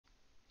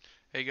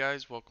Hey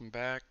guys, welcome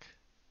back.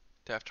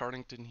 Taft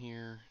Hartington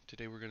here.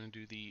 Today we're going to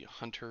do the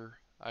hunter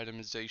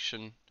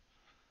itemization.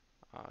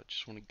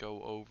 Just want to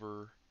go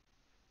over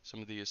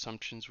some of the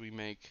assumptions we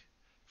make.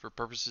 For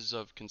purposes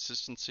of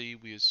consistency,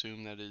 we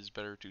assume that it is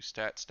better to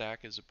stat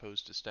stack as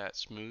opposed to stat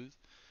smooth.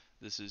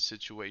 This is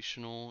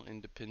situational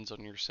and depends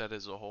on your set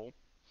as a whole.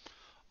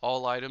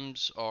 All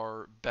items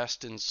are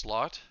best in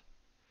slot,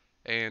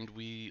 and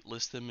we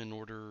list them in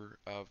order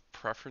of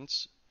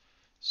preference.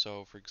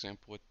 So, for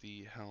example, with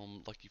the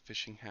helm, Lucky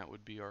Fishing Hat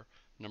would be our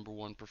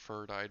 #1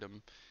 preferred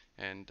item,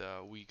 and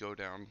we go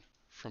down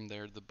from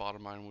there. The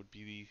bottom item would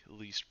be the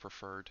least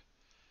preferred.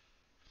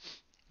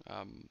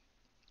 Um,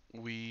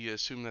 we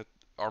assume that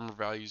armor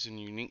values and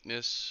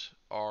uniqueness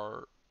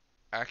are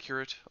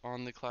accurate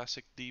on the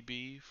classic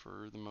DB.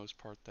 For the most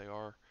part, they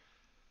are.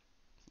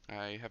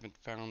 I haven't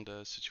found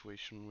a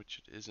situation in which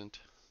it isn't.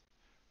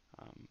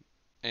 Um,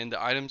 and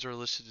the items are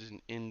listed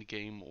in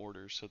in-game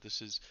order, so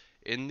this is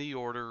in the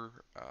order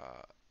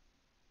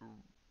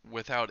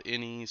without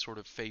any sort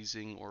of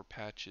phasing or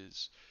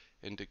patches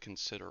into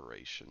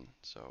consideration.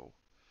 So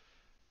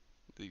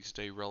these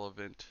stay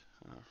relevant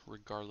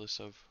regardless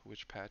of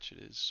which patch it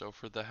is. So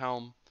for the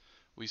helm,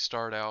 we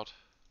start out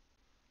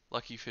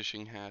Lucky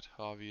Fishing Hat,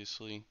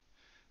 obviously.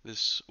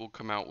 This will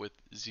come out with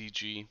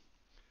ZG.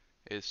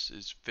 This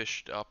is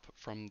fished up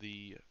from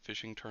the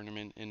fishing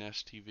tournament in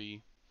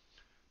STV,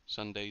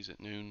 Sundays at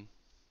noon.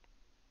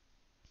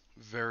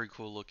 Very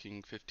cool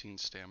looking 15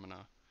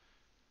 stamina.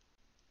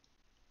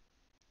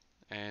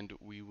 And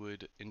we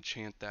would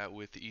enchant that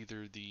with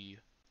either the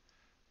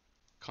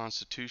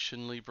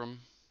Constitution Libram,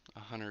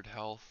 100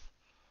 health,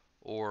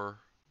 or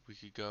we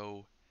could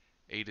go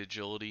 8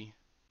 agility,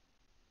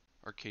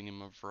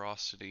 Arcanium of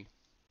Ferocity.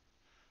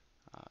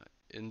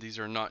 And these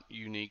are not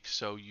unique,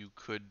 so you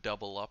could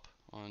double up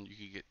on, you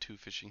could get 2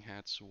 fishing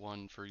hats,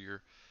 one for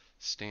your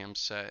stam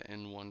set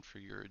and one for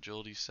your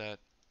agility set.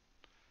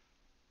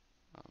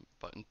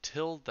 But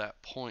until that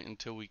point,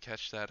 until we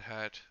catch that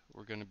hat,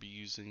 we're going to be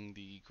using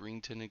the green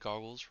tinted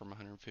goggles from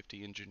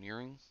 150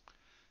 engineering,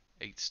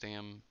 8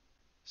 stam,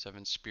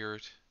 7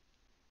 spirit,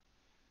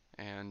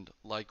 and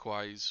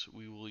likewise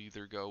we will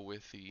either go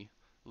with the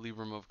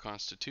Libram of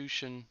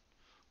Constitution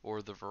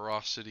or the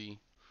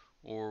Veracity,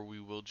 or we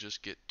will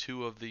just get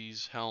 2 of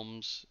these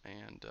helms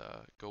and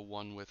go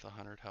one with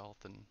 100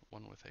 health and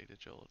one with 8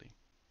 agility.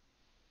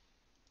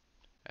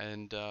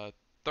 And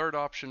third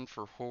option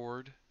for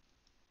Horde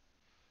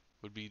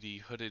would be the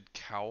Hooded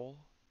Cowl.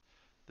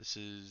 This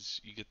is,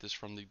 you get this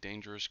from the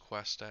Dangerous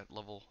quest at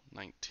level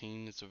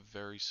 19. It's a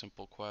very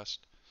simple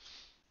quest.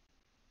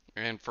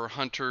 And for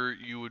Hunter,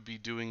 you would be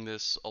doing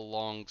this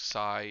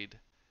alongside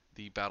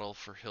the Battle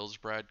for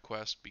Hillsbrad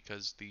quest,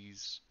 because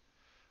these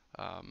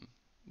um,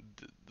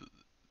 the, the,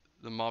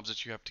 the mobs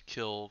that you have to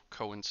kill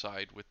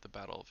coincide with the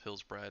Battle of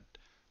Hillsbrad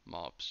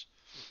mobs.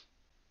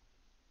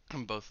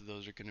 And both of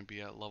those are going to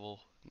be at level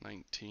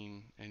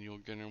 19, and you're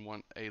going to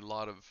want a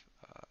lot of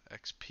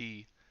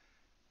XP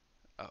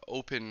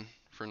open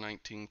for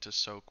 19 to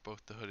soak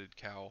both the Hooded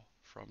Cow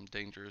from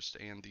Dangerous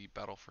and the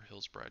Battle for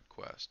Hillsbrad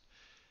quest.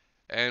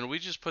 And we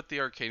just put the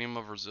Arcanium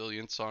of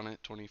Resilience on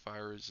it, 20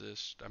 fire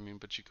resist. I mean,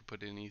 but you could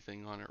put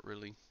anything on it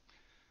really.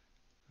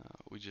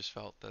 We just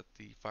felt that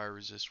the fire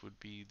resist would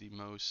be the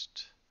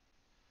most,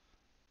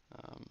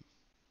 um,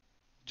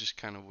 just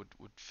kind of would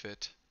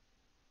fit.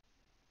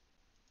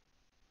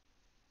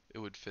 It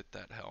would fit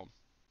that helm.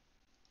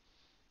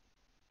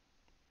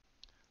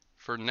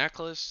 For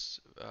necklace,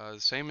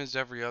 same as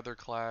every other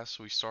class.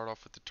 We start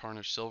off with the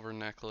Tarnished Silver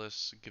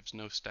necklace. It gives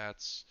no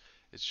stats.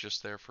 It's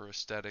just there for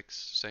aesthetics.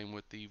 Same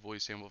with the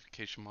Voice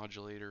Amplification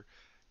Modulator,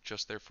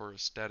 just there for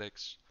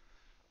aesthetics.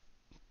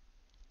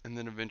 And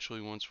then eventually,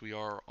 once we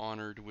are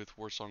honored with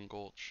Warsong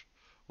Gulch,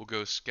 we'll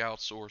go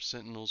Scouts or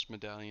Sentinels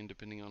Medallion,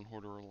 depending on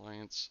Horde or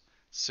Alliance.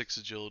 6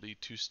 agility,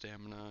 2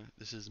 stamina.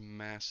 This is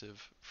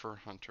massive for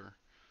Hunter.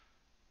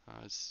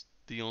 It's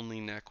the only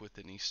neck with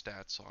any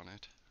stats on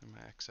it. A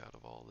max out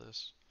of all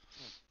this.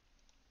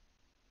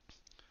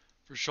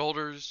 For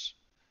shoulders,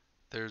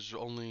 there's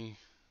only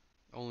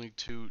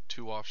two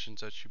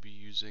options that you'd be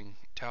using.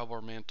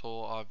 Talbar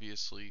Mantle,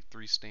 obviously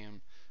 3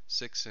 stam,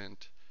 6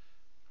 int.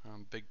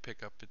 Big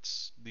pickup.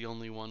 It's the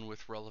only one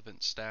with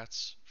relevant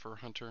stats for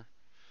Hunter,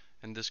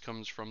 and this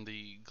comes from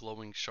the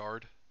Glowing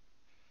Shard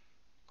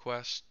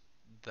quest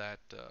that,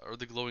 or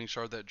the Glowing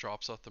Shard that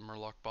drops off the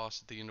Murloc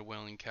boss at the end of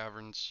Wailing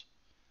Caverns,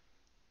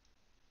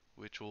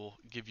 which will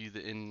give you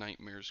the End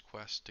Nightmares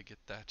quest to get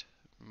that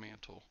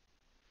mantle.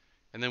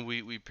 And then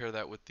we pair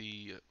that with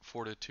the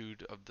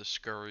Fortitude of the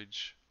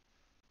Scourge,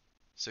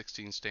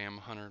 16 stam,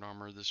 100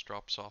 armor. This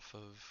drops off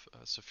of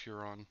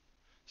Sephiron,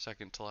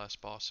 second to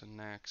last boss in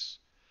Nax.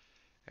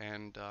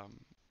 And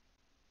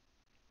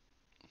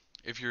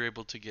if you're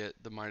able to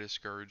get the Midas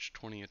Scourge,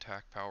 20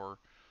 attack power,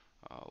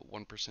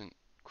 1%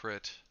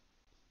 crit,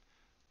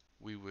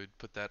 we would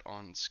put that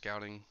on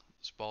Scouting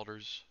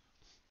Spalders,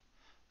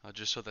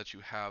 just so that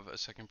you have a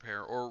second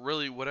pair, or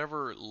really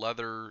whatever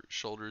leather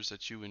shoulders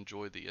that you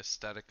enjoy the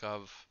aesthetic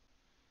of.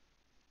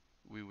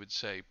 We would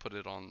say put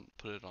it on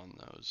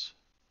those.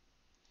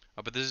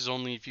 But this is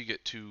only if you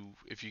get two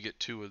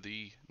of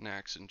the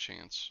Nax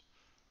enchants,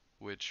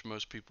 which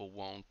most people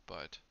won't.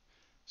 But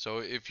so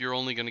if you're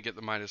only going to get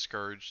the Midas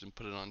Scourge, then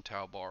put it on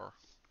Talbar.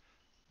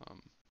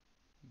 Um,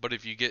 but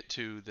if you get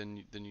two,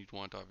 then you'd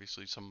want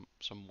obviously some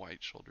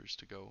white shoulders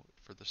to go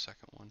for the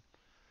second one.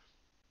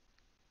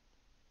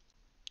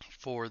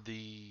 For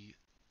the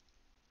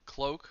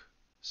cloak,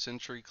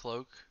 Sentry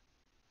Cloak,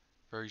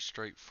 very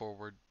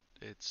straightforward.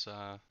 It's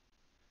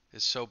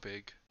so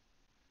big.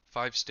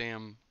 5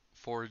 stam,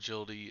 4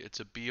 agility. It's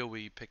a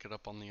BOE. Pick it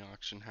up on the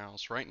auction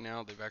house. Right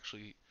now they've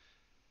actually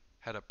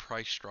had a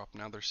price drop.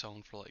 Now they're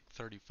selling for like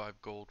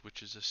 35 gold,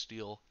 which is a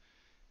steal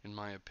in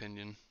my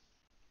opinion.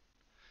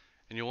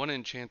 And you'll want to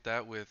enchant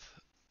that with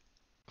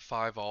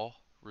 5 all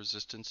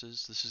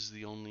resistances. This is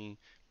the only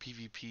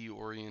PvP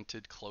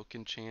oriented cloak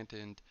enchant,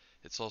 and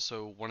it's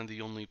also one of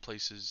the only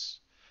places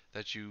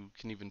that you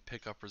can even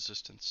pick up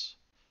resistance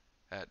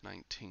at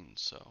 19.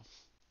 So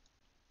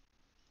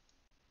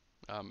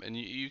and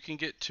you can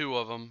get 2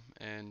 of them,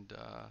 and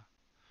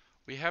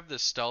we have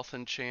this stealth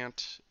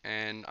enchant,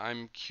 and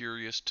I'm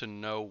curious to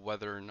know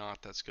whether or not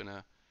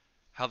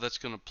how that's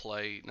gonna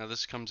play. Now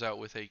this comes out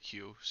with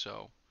AQ,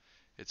 so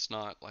it's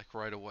not like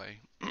right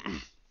away.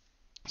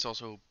 It's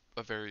also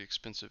a very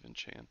expensive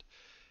enchant,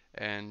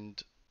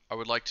 and I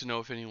would like to know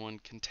if anyone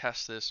can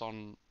test this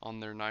on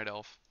their night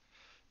elf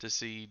to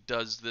see,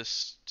 does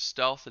this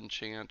stealth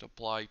enchant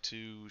apply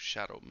to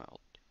Shadow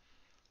Melt.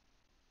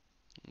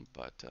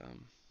 But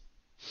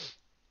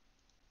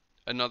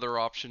another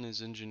option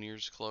is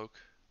Engineer's Cloak,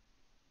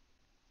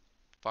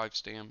 5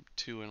 stam,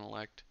 2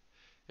 intellect.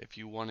 If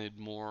you wanted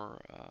more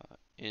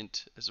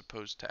int as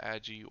opposed to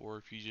agi, or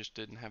if you just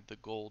didn't have the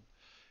gold,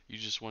 you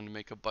just wanted to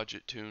make a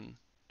budget tune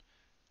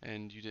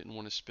and you didn't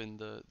want to spend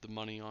the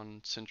money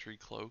on Sentry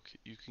Cloak,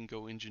 you can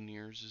go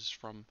Engineers. Is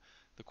from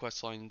the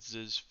questline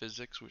Ziz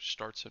Physics, which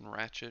starts in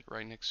Ratchet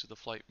right next to the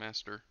Flight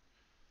Master.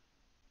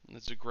 And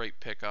it's a great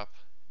pickup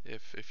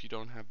if you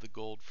don't have the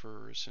gold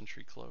for a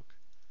Sentry Cloak.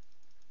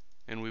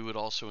 And we would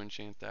also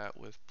enchant that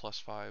with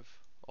 +5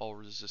 all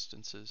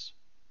resistances.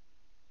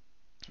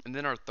 And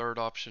then our third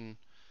option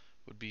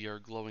would be our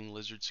glowing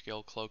lizard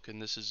scale cloak,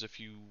 and this is if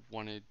you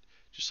wanted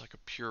just like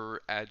a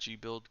pure agi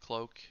build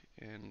cloak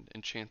and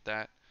enchant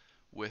that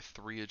with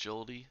 3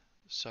 agility.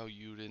 So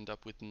you'd end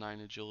up with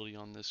 9 agility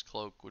on this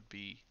cloak, would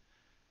be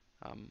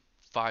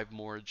 5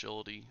 more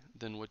agility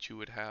than what you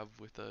would have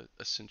with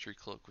a sentry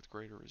cloak with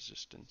greater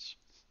resistance.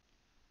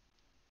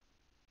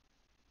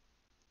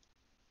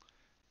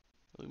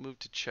 We move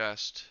to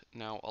chest.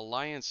 Now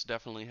Alliance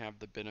definitely have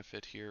the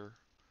benefit here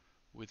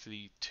with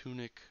the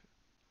tunic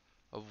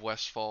of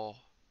Westfall,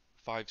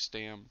 5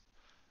 stam,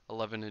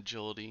 11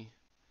 agility.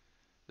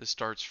 This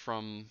starts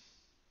from,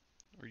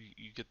 or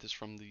you get this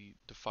from the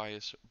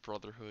Defias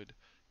Brotherhood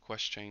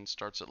quest chain.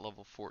 Starts at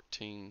level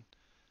 14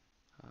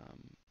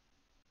 um,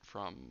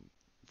 from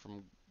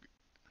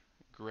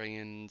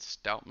Grayan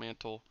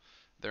Stoutmantle.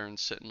 They're in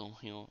Sentinel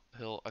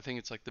Hill. I think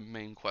it's like the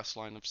main quest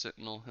line of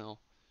Sentinel Hill.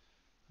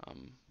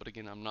 But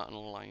again, I'm not an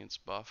Alliance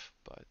buff,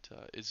 but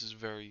this is a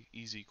very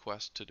easy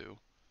quest to do.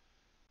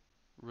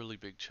 Really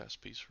big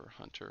chest piece for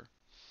Hunter.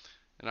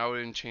 And I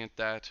would enchant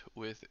that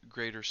with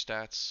greater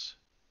stats.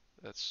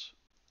 That's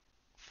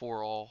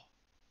 4 all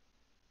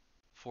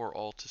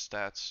to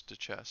stats to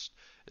chest.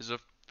 Is a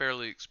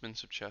fairly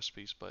expensive chest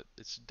piece, but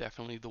it's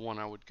definitely the one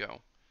I would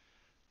go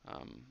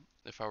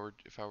if I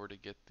were to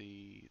get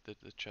the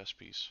chest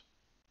piece,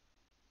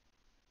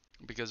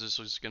 because this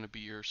is going to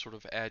be your sort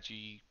of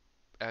agi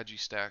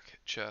stack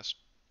chest.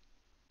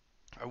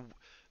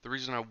 The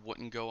reason I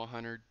wouldn't go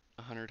 100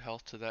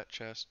 health to that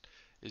chest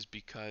is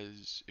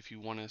because if you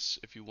want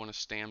a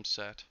stam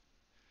set,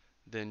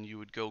 then you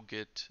would go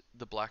get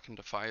the Black and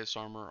Defias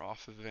armor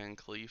off of Van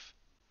Cleef,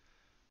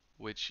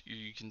 which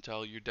you can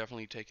tell you're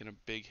definitely taking a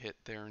big hit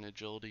there in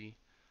agility,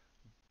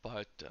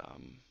 but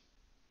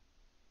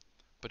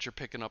you're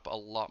picking up a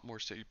lot more.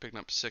 You're picking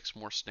up 6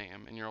 more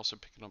stam, and you're also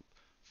picking up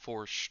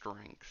 4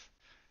 strength.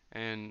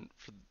 And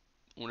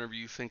whenever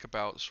you think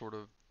about sort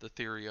of the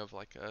theory of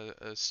like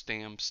a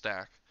stam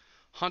stack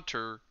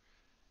hunter,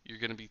 you're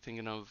going to be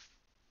thinking of,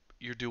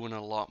 you're doing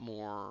a lot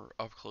more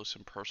up close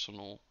and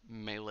personal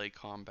melee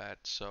combat,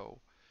 so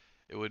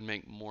it would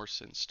make more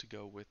sense to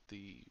go with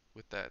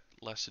that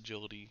less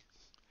agility,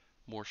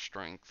 more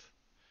strength,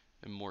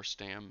 and more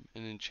stam,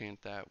 and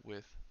enchant that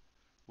with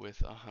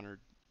 100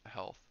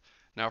 health.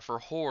 Now for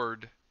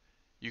Horde,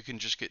 you can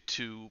just get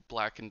 2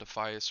 Black and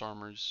Defias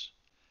armors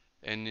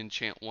and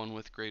enchant one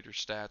with greater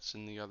stats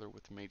and the other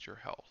with major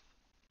health.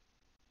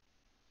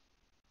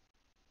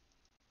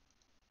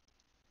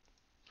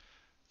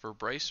 For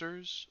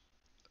Bracers,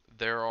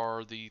 there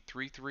are the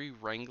 3/3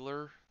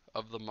 Wrangler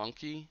of the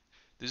Monkey.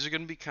 These are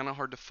going to be kind of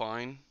hard to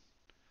find,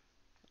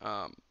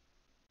 um,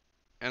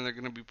 and they're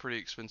going to be pretty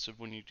expensive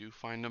when you do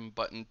find them,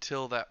 but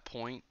until that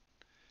point,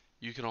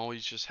 you can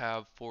always just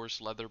have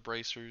Forest Leather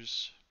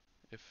Bracers.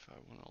 If I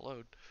want to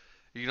load,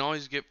 you can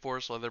always get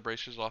Forest Leather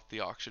Bracers off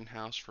the auction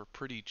house for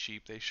pretty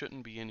cheap. They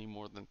shouldn't be any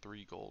more than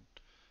 3 gold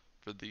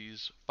for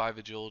these. 5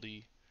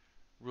 agility,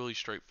 really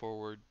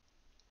straightforward.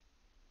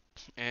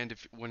 And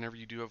if whenever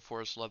you do have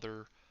forest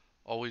leather,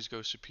 always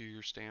go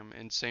superior stam.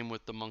 And same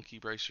with the monkey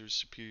bracers,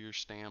 superior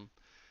stam.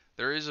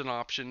 There is an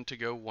option to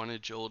go 1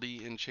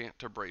 agility enchant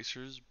to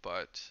bracers,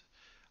 but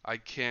I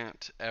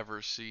can't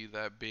ever see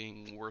that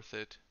being worth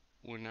it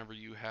whenever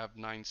you have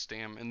 9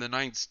 stam. And the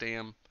 9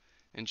 stam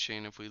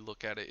enchant, if we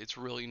look at it, it's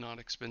really not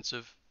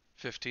expensive.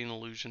 15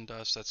 illusion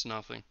dust, that's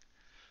nothing.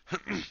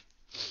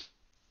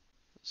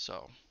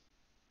 So,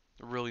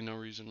 really no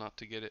reason not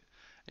to get it.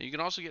 And you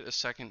can also get a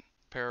second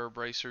pair of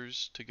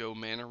bracers to go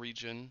mana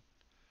regen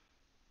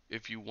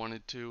if you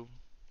wanted to.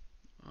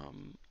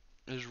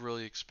 It is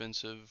really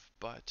expensive,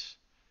 but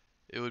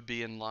it would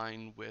be in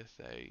line with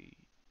a,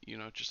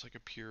 just like a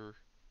pure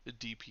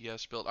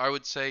DPS build. I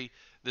would say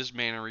this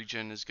mana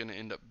regen is going to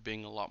end up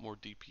being a lot more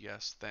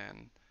DPS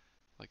than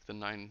like the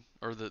 9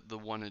 or the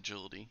 1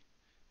 agility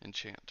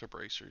enchant to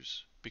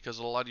bracers, because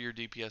a lot of your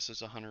DPS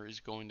as a hunter is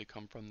going to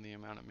come from the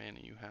amount of mana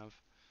you have.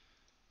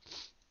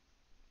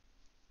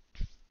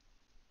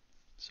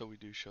 So we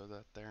do show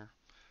that there.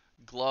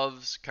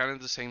 Gloves, kind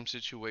of the same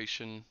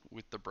situation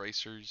with the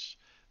bracers.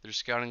 There's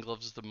scouting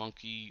gloves, the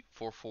monkey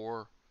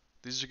 4/4.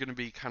 These are going to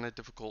be kind of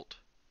difficult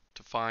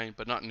to find,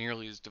 but not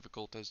nearly as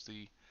difficult as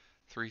the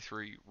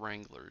 3/3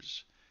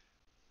 Wranglers.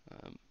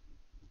 Um,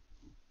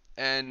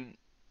 and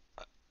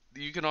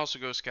you can also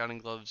go scouting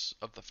gloves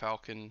of the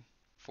Falcon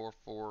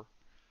 4/4.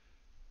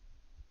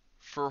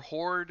 For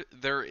Horde,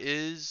 there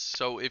is,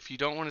 so if you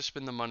don't want to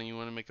spend the money, you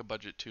want to make a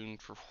budget tune,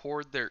 for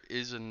Horde there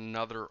is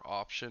another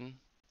option.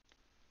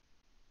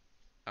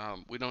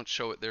 We don't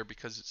show it there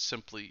because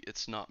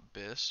it's not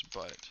BIS,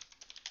 but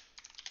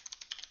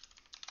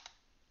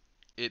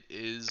it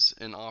is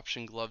an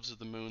option. Gloves of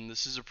the Moon.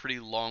 This is a pretty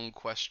long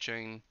quest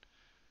chain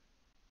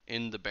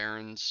in the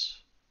Barrens.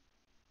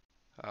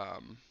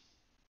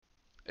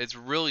 It's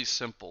really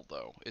simple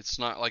though. It's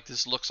not like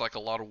this looks like a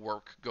lot of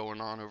work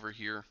going on over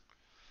here.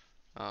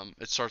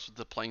 It starts with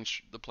the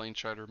Plane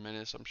Strider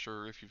Menace. I'm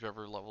sure if you've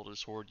ever leveled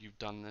as Horde, you've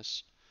done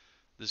this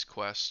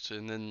quest,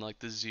 and then like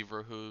the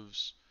Zebra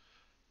Hooves,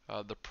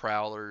 the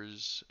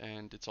Prowlers,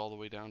 and it's all the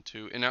way down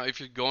to. And now,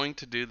 if you're going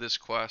to do this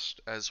quest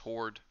as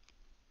Horde,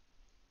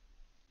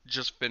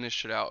 just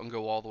finish it out and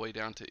go all the way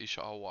down to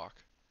Ishawalk.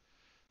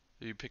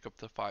 You pick up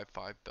the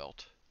 5/5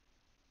 belt.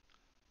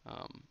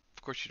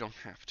 Of course, you don't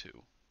have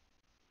to,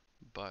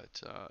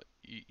 but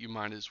you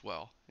might as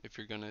well if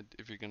you're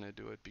gonna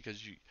do it,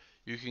 because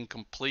you can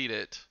complete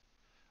it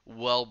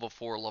well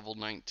before level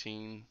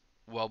 19,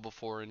 well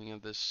before any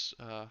of this.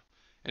 And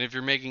if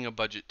you're making a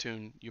budget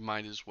tune, you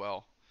might as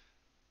well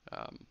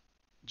um,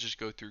 just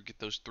go through, get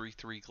those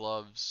 3/3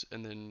 gloves,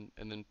 and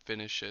then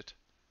finish it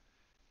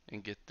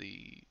and get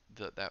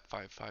that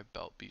 5/5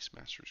 belt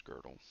Beastmaster's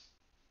Girdle.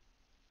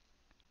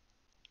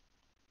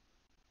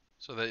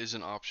 So that is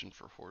an option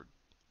for Horde.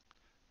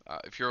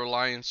 If you're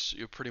Alliance,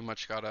 you're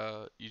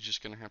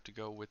just gonna have to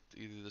go with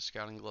either the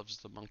Scouting Gloves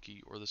of the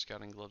Monkey or the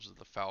Scouting Gloves of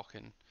the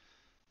Falcon.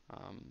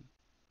 Um,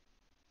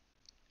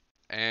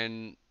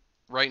 and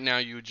right now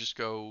you would just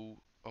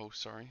go. Oh,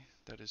 sorry,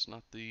 that is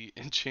not the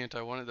enchant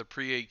I wanted. The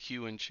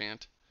pre-AQ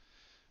enchant,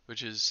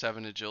 which is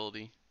 7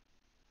 agility.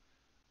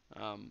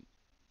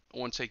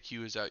 Once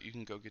AQ is out, you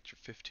can go get your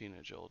 15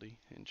 agility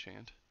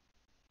enchant.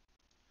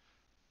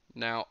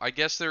 Now, I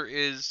guess there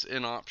is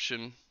an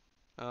option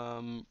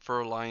for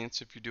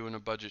Alliance if you're doing a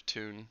budget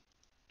tune.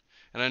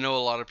 And I know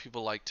a lot of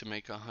people like to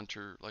make a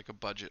hunter, like a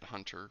budget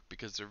hunter,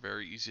 because they're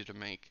very easy to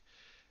make.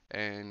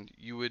 And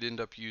you would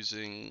end up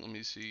using, let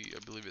me see, I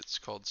believe it's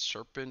called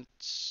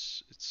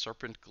Serpents. It's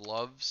Serpent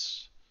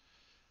Gloves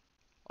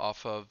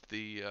off of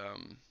the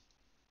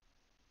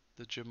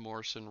Jim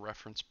Morrison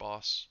reference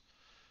boss.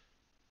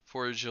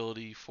 4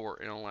 agility,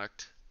 4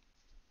 intellect,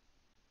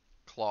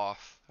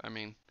 cloth. I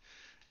mean,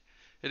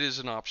 it is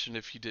an option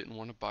if you didn't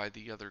want to buy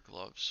the other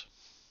gloves.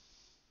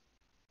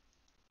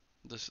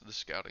 The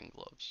scouting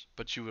gloves.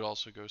 But you would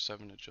also go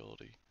 7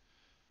 agility.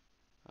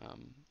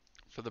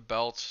 For the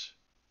belt,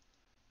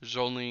 there's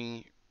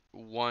only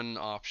one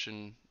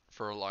option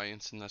for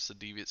Alliance, and that's the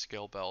Deviant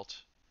Scale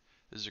Belt.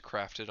 This is a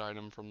crafted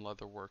item from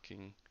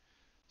Leatherworking.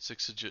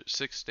 6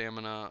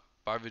 stamina,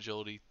 5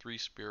 agility, 3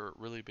 spirit,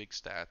 really big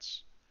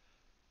stats.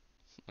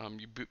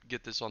 You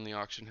get this on the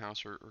auction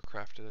house or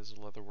craft it as a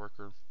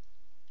leatherworker.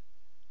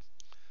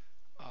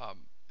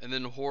 And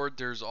then Horde,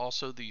 there's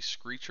also the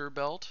Screecher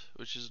Belt,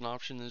 which is an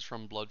option. This is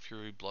from Blood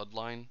Fury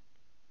Bloodline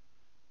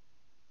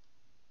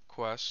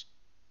quest.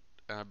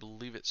 And I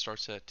believe it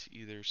starts at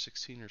either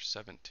 16 or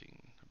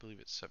 17. I believe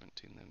it's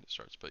 17 then it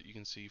starts. But you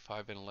can see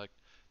 5 intellect,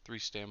 3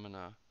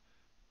 stamina,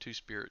 2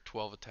 spirit,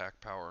 12 attack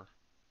power.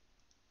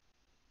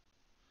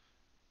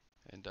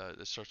 And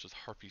it starts with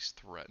Harpy's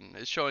Threaten.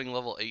 It's showing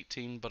level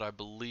 18, but I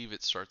believe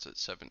it starts at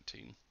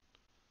 17.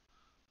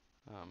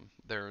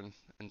 There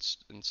in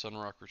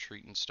Sunrock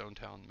Retreat in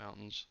Stonetown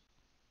Mountains.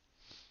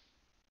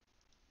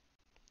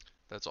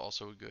 That's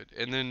also good.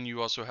 And then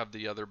you also have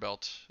the other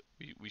belt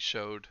we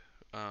showed.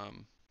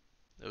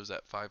 It was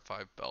that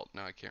 5/5 belt.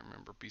 Now I can't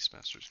remember.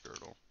 Beastmaster's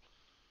Girdle.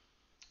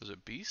 Was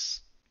it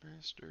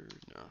Beastmaster?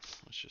 No,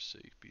 let's just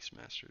see.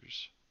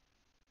 Beastmaster's.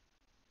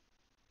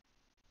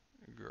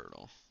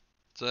 girdle.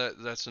 So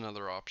that's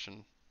another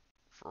option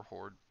for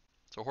Horde.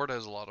 So Horde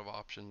has a lot of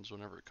options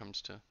whenever it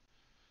comes to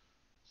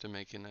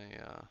making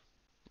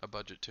a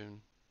budget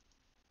tune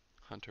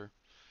hunter.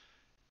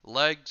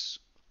 Legs,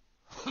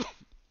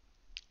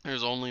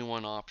 there's only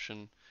one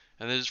option,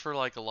 and this is for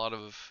like a lot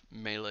of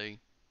melee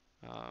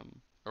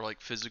or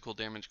like physical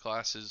damage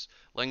classes.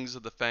 Legs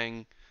of the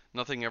Fang,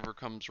 nothing ever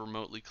comes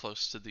remotely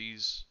close to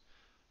these.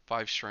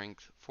 5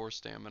 strength, 4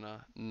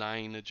 stamina,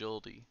 9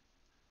 agility.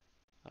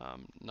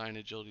 9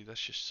 agility,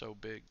 that's just so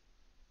big.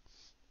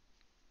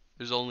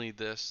 There's only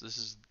this. This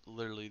is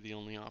literally the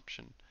only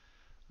option.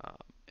 Um,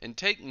 and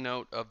take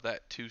note of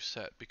that 2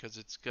 set because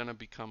it's going to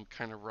become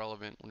kind of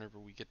relevant whenever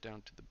we get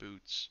down to the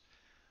boots.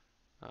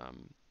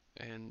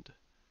 And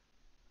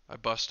I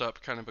bust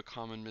up kind of a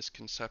common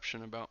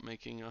misconception about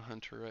making a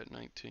hunter at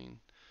 19.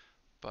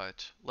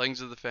 But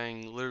Legs of the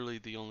Fang, literally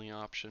the only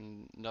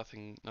option.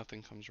 Nothing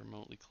comes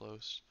remotely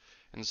close.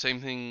 And same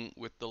thing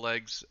with the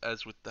legs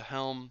as with the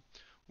helm.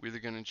 We're either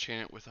going to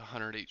enchant it with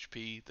 100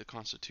 HP, the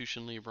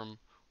Constitution Libram,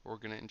 or we're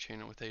going to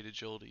enchant it with 8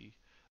 agility,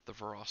 the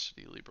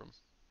Ferocity Libram.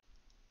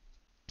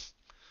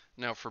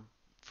 Now for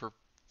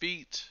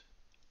feet,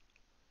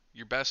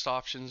 your best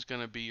option is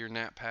going to be your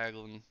Nat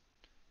Paglin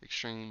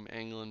Extreme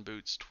Anglin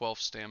Boots, 12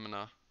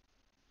 stamina.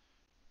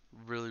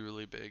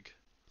 Really big.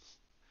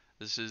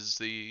 This is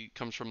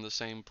comes from the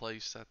same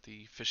place that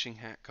the fishing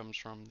hat comes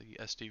from, the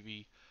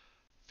SDV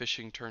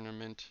fishing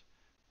tournament.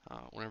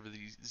 Whenever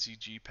the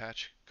ZG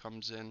patch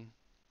comes in,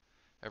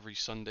 every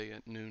Sunday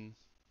at noon,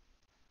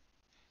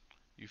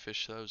 you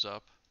fish those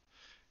up,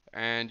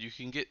 and you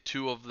can get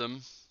 2 of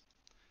them.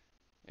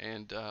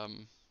 And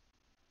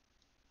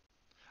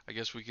I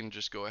guess we can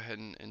just go ahead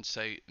and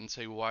say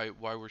why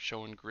we're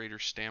showing greater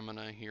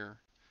stamina here,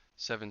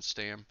 7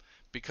 stam,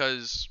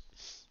 because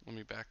let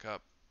me back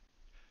up.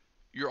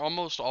 You're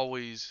almost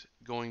always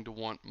going to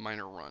want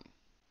minor run.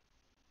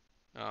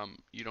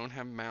 You don't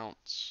have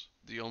mounts.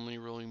 The only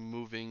really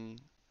moving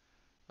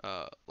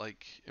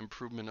like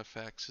improvement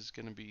effects is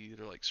going to be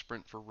either like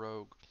sprint for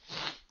rogue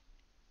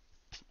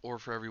or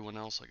for everyone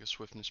else like a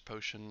swiftness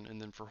potion,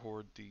 and then for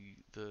horde the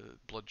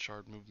blood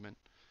shard movement.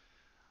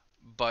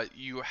 But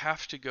you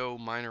have to go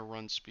minor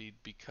run speed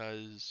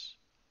because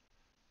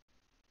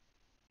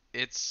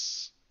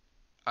it's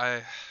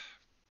I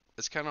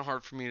it's kind of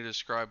hard for me to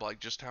describe like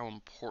just how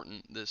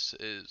important this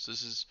is.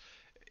 This is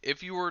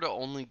if you were to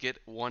only get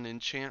 1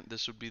 enchant,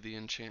 this would be the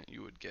enchant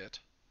you would get.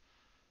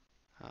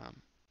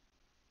 Um,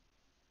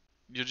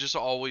 you just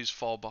always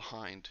fall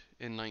behind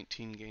in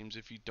 19 games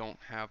if you don't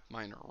have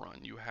minor run.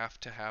 You have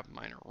to have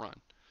minor run,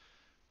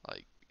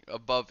 like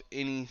above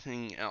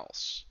anything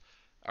else.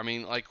 I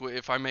mean, like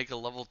if I make a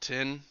level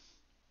 10,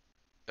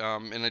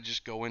 and I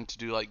just go in to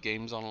do like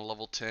games on a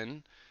level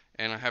 10,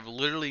 and I have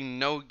literally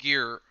no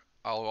gear,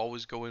 I'll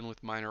always go in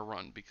with minor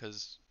run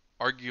because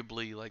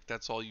arguably like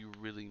that's all you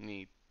really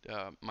need,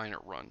 minor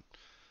run.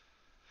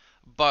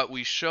 But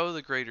we show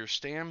the greater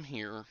stam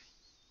here,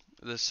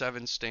 the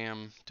 7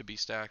 stam to be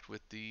stacked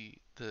with the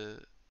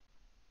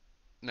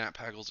Nat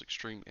Pagel's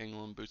Extreme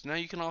England Boots. Now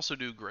you can also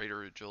do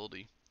greater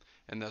agility,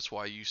 and that's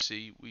why you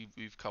see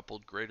we've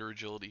coupled greater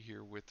agility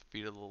here with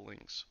Feet of the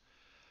Lynx.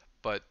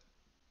 But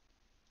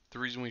the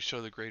reason we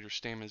show the greater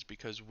stam is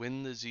because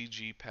when the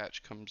ZG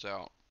patch comes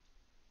out,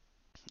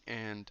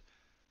 and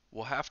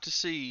we'll have to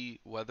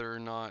see whether or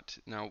not,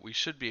 now we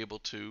should be able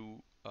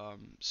to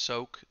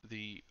soak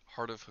the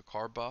Heart of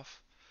Hakar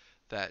buff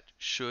that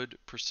should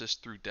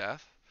persist through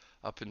death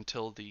up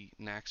until the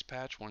Nax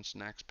patch. Once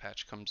Nax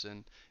patch comes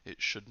in,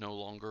 it should no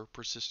longer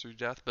persist through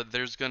death, but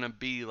there's going to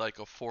be like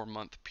a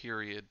 4-month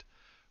period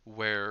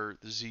where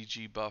the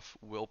ZG buff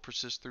will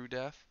persist through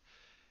death,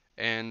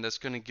 and that's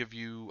going to give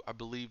you, I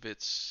believe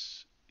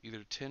it's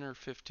either 10 or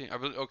 15, I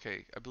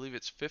believe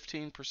it's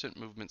 15%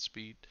 movement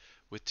speed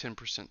with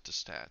 10% to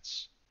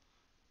stats.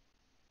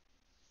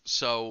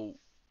 So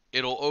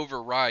it'll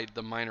override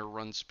the minor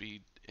run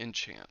speed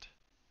enchant.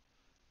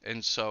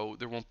 And so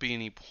there won't be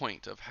any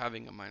point of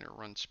having a minor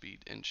run speed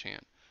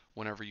enchant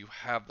whenever you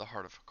have the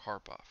Heart of Hakar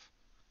buff.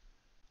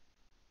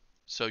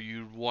 So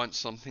you'd want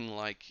something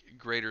like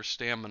greater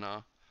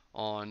stamina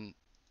on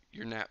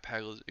your Nat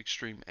Pagel's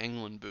Extreme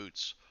England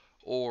Boots,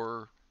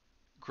 or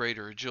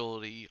greater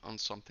agility on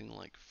something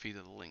like Feet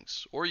of the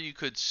Lynx. Or you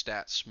could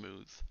stat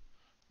smooth,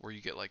 where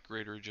you get like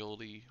greater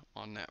agility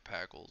on Nat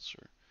Pagel's,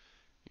 or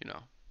you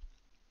know.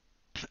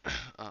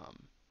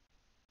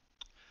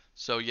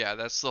 So yeah,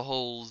 that's the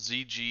whole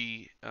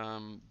ZG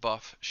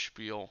buff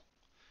spiel,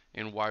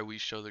 and why we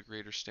show the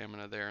greater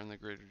stamina there and the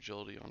greater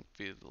agility on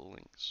Feet of the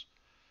Lynx.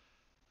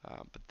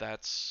 But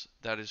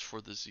that is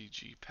for the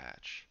ZG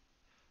patch.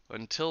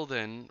 Until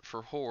then,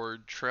 for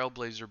Horde,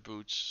 Trailblazer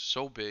boots,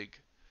 so big,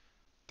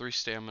 3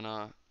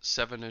 stamina,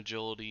 7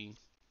 agility.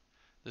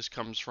 This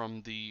comes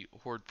from the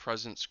Horde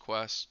Presence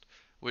quest,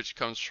 which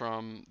comes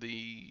from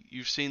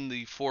you've seen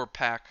the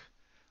 4-pack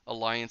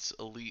Alliance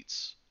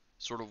elites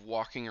sort of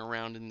walking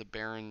around in the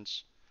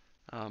Barrens,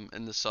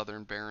 in the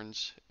Southern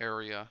Barrens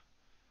area,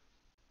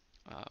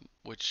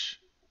 which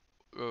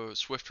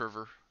Swift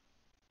River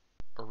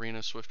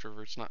Arena Swift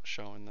River. It's not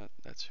showing that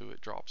that's who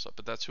it drops up,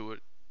 but that's who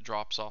it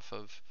drops off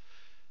of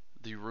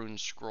the rune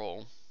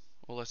scroll.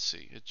 Well, let's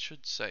see. It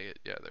should say it.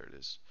 Yeah, there it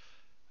is.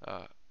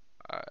 Uh,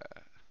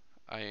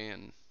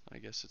 I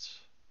guess it's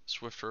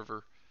Swift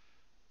River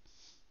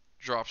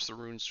drops the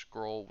rune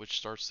scroll, which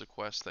starts the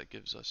quest that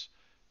gives us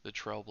the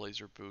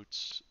Trailblazer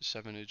boots,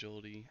 7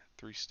 agility,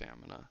 3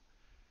 stamina.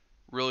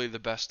 Really the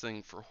best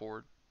thing for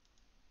Horde.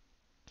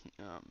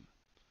 Um,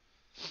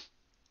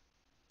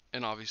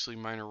 and obviously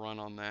minor run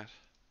on that.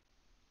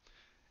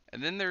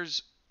 And then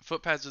there's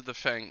Footpads of the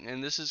Fang,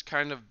 and this is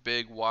kind of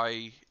big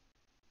why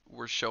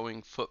we're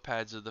showing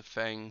Footpads of the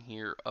Fang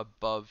here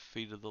above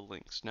Feet of the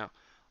Lynx. Now,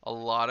 a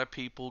lot of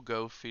people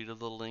go Feet of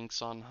the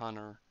Lynx on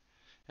Hunter,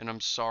 and I'm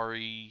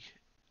sorry,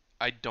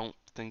 I don't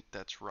think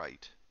that's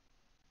right.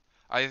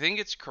 I think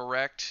it's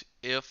correct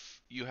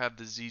if you have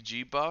the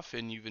ZG buff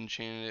and you've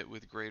enchanted it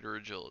with greater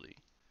agility.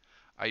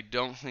 I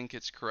don't think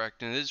it's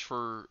correct, and it is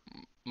for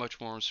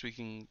much more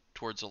speaking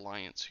towards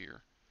Alliance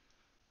here.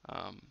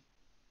 Um,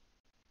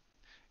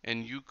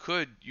 and you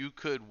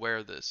could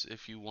wear this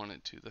if you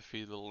wanted to, the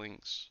Feet of the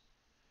Lynx.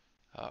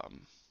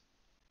 Um,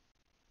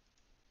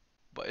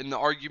 and the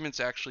argument's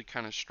actually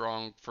kind of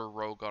strong for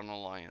Rogue on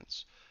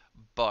Alliance.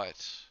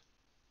 But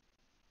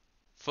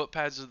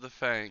Footpads of the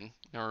Fang.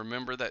 Now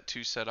remember that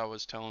 2 set I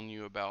was telling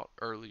you about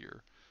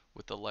earlier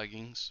with the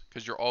leggings,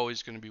 because you're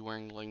always going to be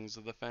wearing leggings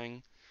of the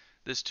Fang.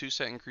 This 2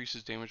 set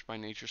increases damage by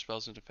nature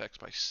spells and effects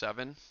by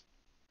 7.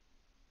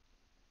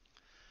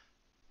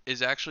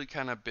 Is actually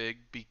kind of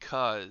big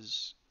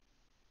because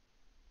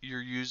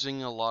you're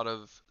using a lot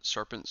of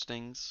serpent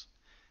stings,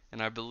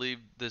 and I believe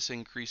this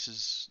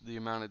increases the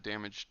amount of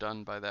damage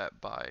done by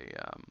that by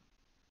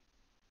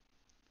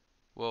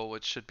well,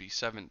 it should be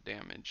 7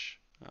 damage.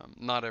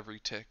 Not every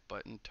tick,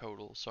 but in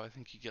total. So I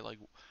think you get like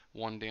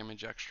 1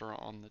 damage extra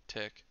on the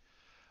tick.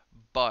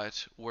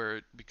 But where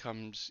it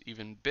becomes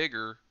even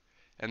bigger,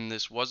 and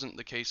this wasn't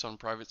the case on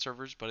private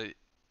servers, but it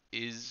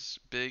is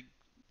big,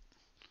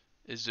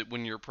 is it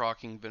when you're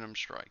proccing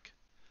venomstrike.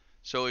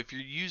 So if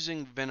you're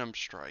using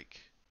venomstrike,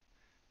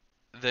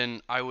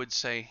 then I would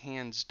say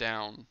hands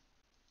down,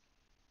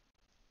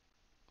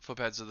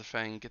 Footpads of the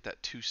Fang, get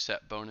that 2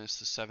 set bonus,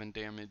 the 7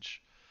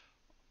 damage.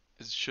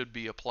 It should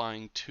be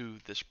applying to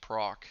this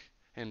proc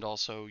and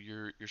also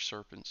your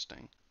serpent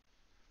sting.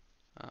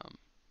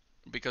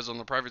 Because on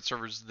the private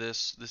servers,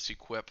 this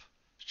equip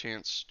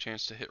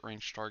chance to hit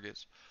range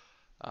targets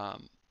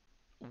um,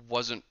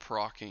 wasn't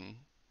proccing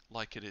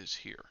like it is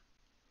here.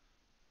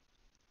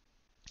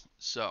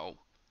 So,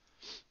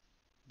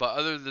 but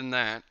other than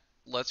that,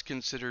 let's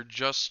consider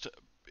just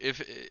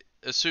if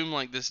assume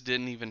like this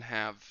didn't even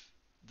have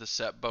the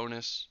set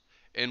bonus,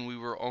 and we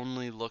were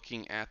only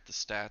looking at the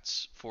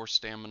stats for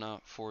stamina,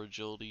 4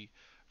 agility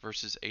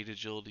versus 8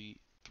 agility,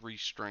 3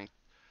 strength.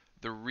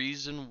 The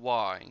reason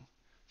why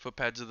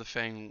Footpads of the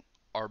Fang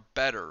are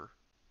better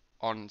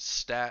on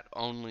stat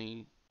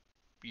only,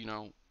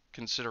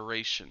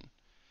 consideration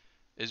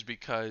is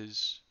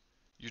because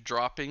you're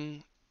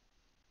dropping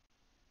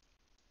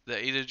the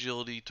 8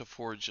 agility to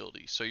 4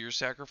 agility. So you're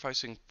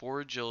sacrificing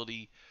 4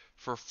 agility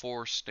for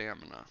 4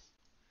 stamina.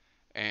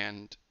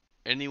 And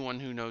anyone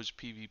who knows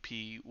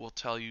PvP will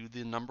tell you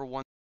the number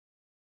one.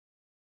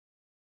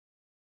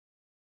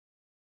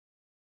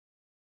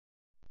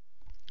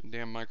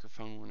 Damn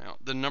microphone went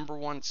out. The number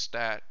one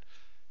stat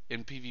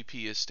in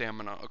PvP is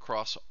stamina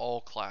across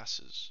all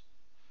classes.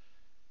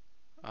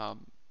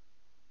 Um,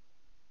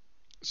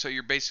 so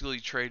you're basically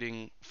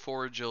trading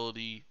 4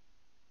 agility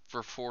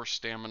for 4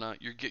 stamina.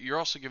 You're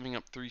also giving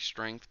up 3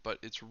 strength, but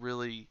it's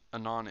really a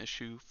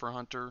non-issue for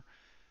Hunter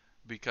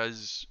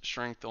because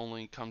strength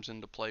only comes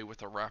into play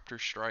with a raptor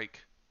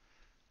strike.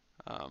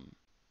 Um,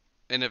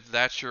 and if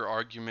that's your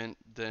argument,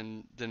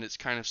 then it's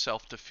kind of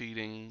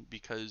self-defeating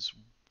because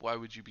why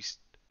would you be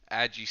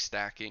agi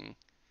stacking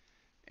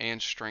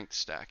and strength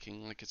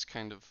stacking? Like it's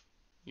kind of,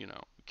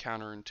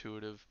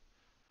 counterintuitive.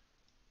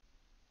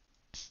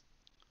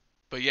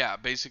 But yeah,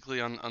 basically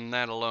on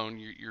that alone,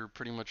 you're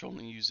pretty much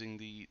only using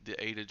the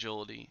 8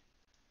 agility.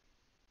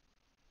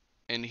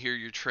 And here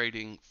you're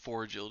trading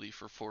 4 agility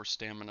for 4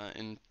 stamina,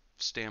 and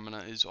stamina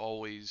is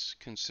always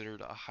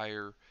considered a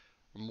higher,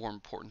 more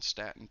important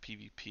stat in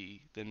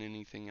PvP than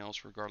anything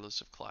else,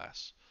 regardless of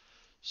class.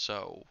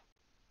 So,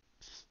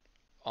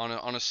 on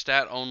a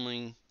stat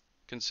only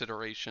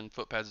consideration,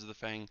 Footpads of the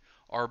Fang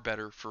are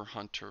better for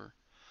Hunter,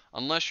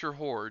 unless you're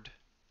Horde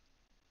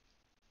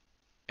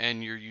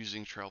and you're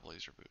using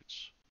Trailblazer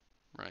boots,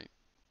 right?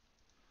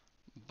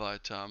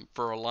 But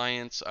for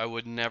Alliance, I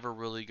would never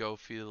really go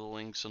Feet of the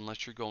Lynx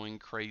unless you're going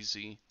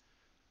crazy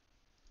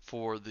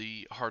for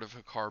the Heart of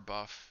Hakar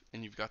buff,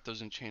 and you've got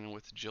those enchanted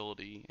with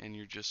agility, and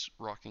you're just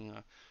rocking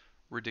a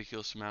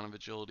ridiculous amount of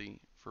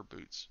agility for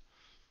boots.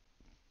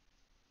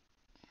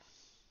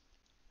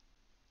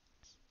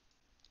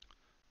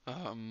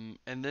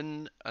 And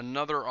then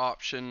another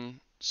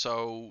option,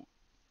 so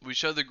we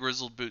show the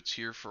Grizzled boots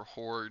here for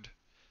Horde.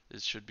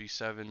 It should be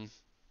 7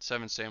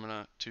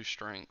 stamina, 2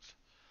 strength.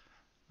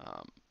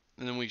 Um,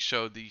 And then we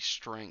show the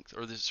strength,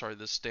 or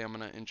the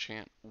stamina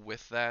enchant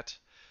with that.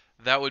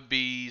 That would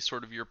be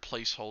sort of your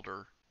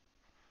placeholder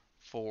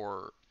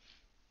for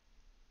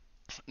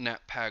Nat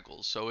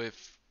Paggles. So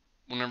if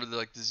whenever the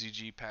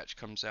ZG patch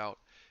comes out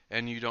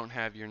and you don't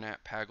have your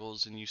Nat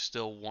Paggles and you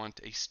still want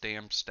a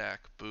stam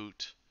stack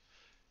boot,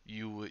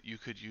 you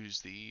could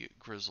use the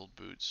Grizzled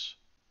boots,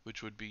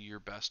 which would be your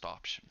best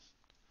option.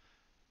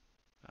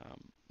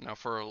 Now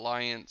for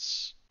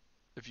Alliance,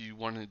 if you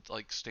wanted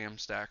like stam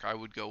stack, I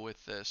would go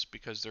with this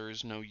because there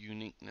is no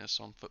uniqueness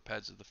on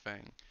Footpads of the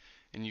Fang,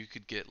 and you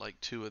could get like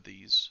two of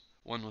these,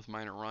 one with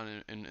minor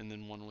run and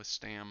then one with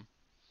stam.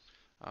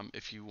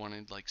 If you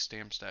wanted like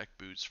stam stack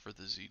boots for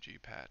the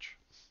ZG patch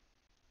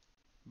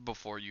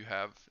before you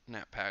have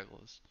Nat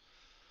Paglas.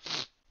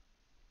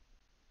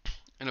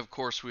 And of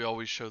course, we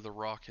always show the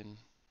rockin'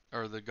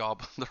 or the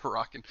goblin,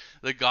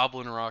 the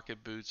goblin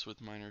rocket boots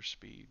with minor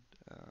speed.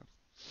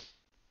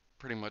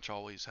 Pretty much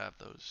always have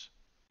those.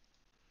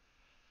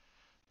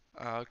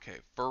 Okay,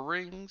 for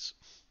rings,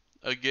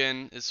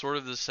 again, it's sort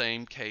of the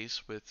same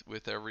case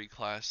with every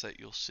class that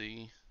you'll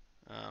see.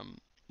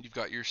 You've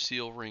got your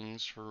seal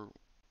rings for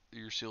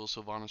your seal of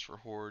Sylvanas for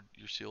Horde,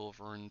 your seal of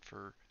Vern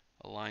for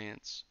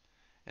Alliance,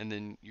 and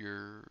then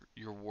your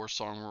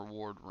Warsong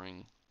reward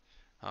ring.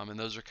 And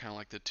those are kind of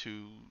like the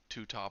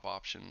two top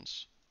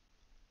options.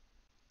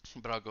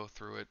 But I'll go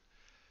through it.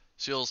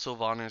 Seal of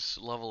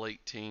Sylvanas, level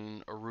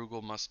 18,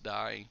 Arugal must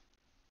die,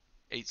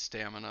 8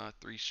 stamina,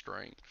 3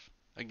 strength.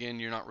 Again,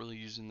 you're not really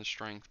using the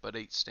strength, but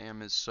 8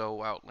 stam is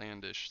so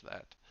outlandish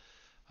that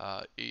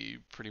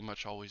you're pretty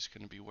much always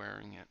going to be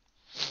wearing it.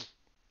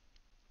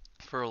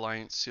 For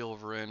Alliance, Seal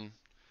of Rin,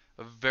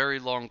 a very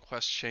long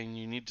quest chain.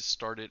 You need to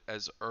start it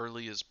as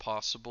early as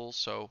possible.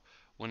 So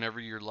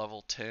whenever you're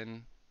level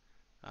 10,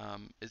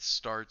 it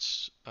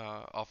starts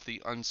off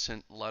the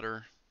unsent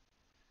letter.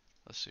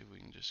 Let's see if we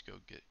can just go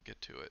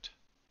get to it.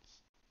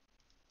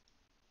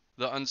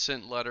 The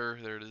unsent letter,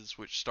 there it is,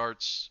 which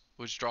drops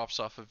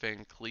off of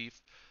Van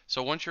Cleef.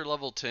 So once you're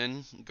level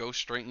 10, go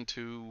straight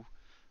into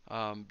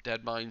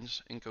Dead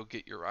Mines and go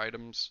get your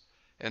items.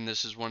 And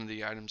this is one of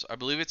the items. I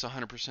believe it's a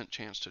 100%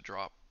 chance to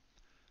drop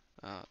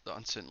the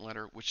unsent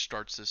letter, which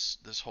starts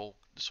this whole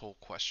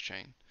quest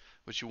chain,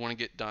 which you want to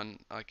get done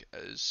like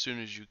as soon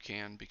as you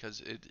can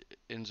because it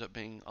ends up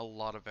being a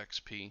lot of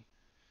XP.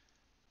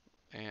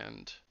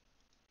 And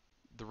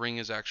the ring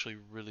is actually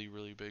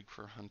really big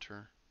for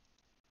Hunter.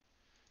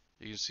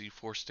 You can see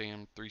 4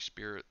 stam, 3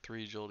 spirit,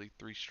 3 agility,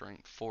 3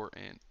 strength, 4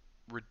 int.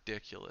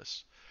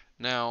 Ridiculous.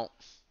 Now,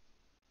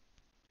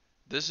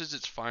 this is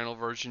its final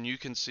version. You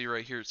can see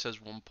right here it says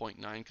 1.9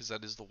 because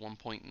that is the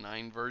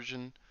 1.9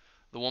 version.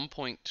 The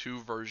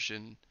 1.2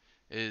 version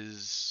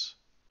is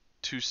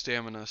 2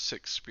 stamina,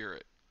 6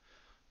 spirit.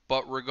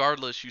 But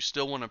regardless, you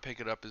still want to pick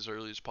it up as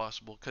early as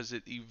possible because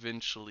it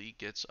eventually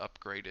gets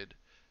upgraded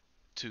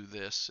to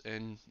this,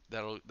 and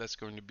that's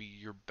going to be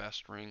your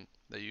best ring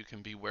that you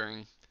can be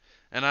wearing.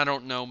 And I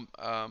don't know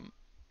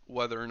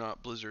whether or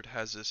not Blizzard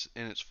has this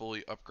in its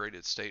fully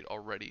upgraded state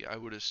already. I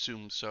would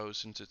assume so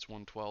since it's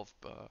 112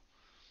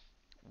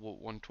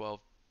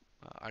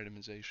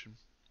 itemization.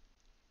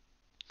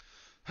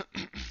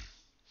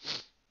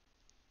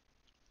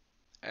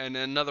 And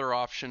another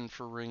option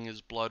for ring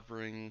is Blood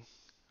Ring,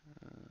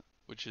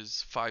 which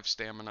is 5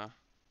 stamina.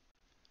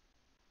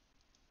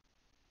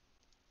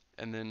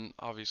 And then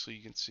obviously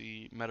you can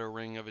see Meta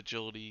Ring of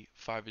Agility,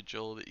 5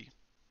 agility.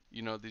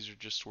 You know, these are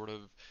just sort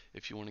of,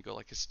 if you want to go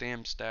like a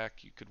stam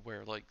stack, you could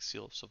wear like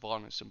Seal of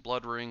Sylvanas and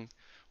Blood Ring,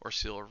 or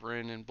Seal of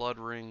Rin and Blood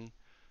Ring.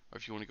 Or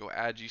if you want to go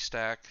Agi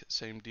stack,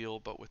 same deal,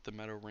 but with the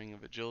Meta Ring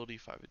of Agility,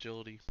 5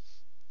 agility.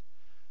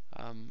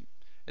 And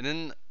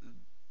then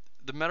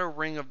the Meta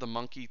Ring of the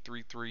Monkey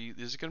 3/3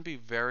 is going to be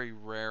very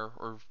rare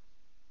or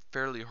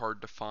fairly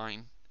hard to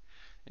find.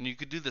 And you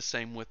could do the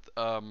same with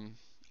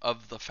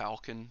of the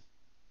Falcon,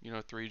 you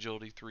know, 3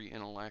 agility, 3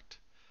 intellect.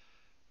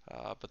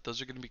 But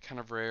those are going to be kind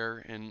of rare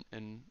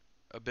and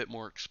a bit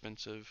more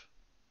expensive.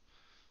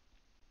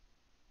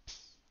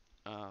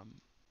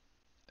 And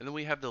then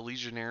we have the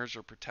Legionnaires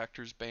or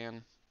Protectors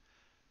ban,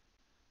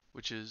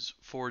 which is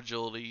 4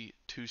 agility,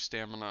 2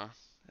 stamina.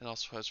 It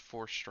also has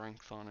 4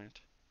 strength on it.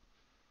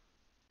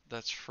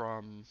 That's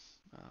from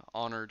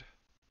Honored.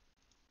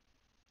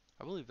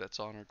 I believe that's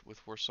Honored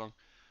with Warsong.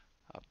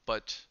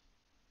 But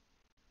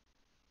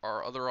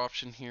our other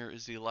option here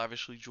is the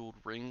Lavishly Jeweled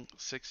Ring,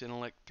 6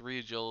 intellect, 3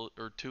 agility,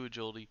 or 2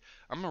 agility.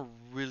 I'm a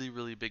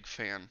really big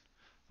fan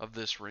of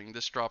this ring.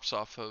 This drops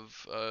off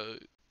of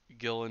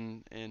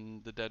Gillen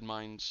in the Dead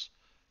Mines,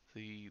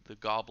 the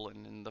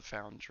Goblin in the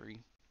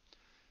Foundry.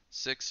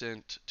 6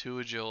 int, 2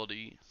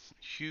 agility.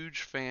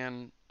 Huge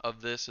fan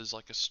of this as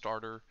like a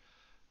starter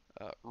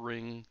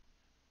ring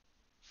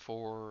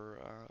for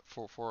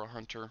a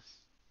hunter.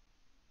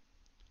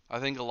 I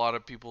think a lot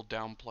of people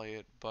downplay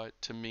it, but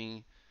to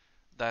me,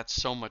 that's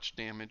so much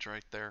damage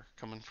right there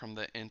coming from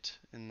the int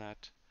and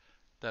that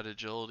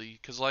agility.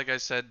 Because like I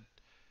said,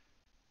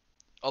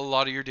 a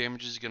lot of your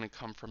damage is going to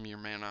come from your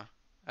mana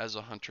as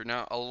a hunter.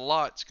 Now, a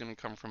lot's going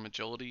to come from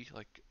agility,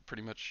 like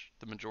pretty much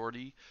the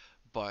majority,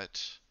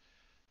 but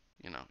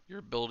your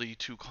ability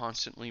to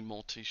constantly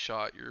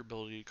multi-shot, your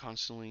ability to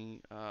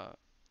constantly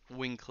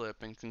wing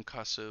clip and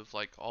concussive,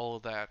 like all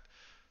of that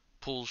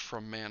pulls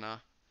from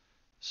mana.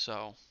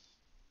 So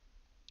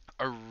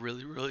I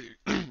really, really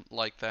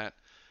like that.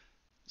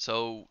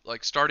 So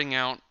like starting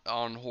out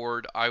on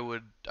Horde, I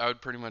would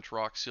pretty much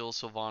rock Seal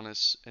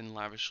Sylvanas and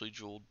Lavishly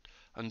Jeweled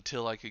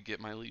until I could get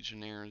my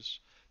Legionnaires.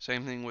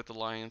 Same thing with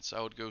Alliance,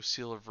 I would go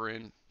Seal of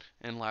Rin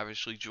and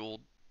Lavishly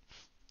Jeweled.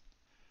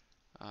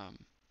 Um,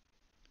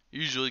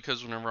 Usually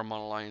because whenever I'm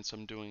on Alliance,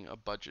 I'm doing a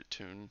budget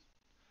tune.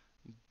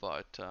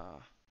 But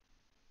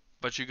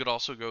you could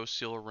also go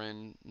Seal of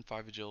Rin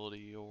 5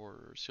 agility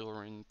or Seal of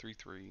Rin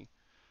 3/3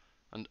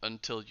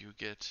 until you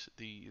get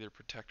the either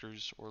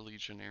Protectors or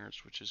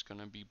Legionnaires, which is going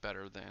to be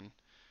better than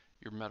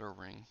your Meta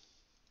Ring.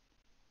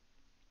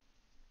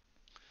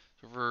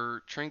 So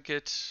for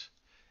trinkets,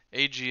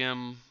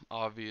 AGM,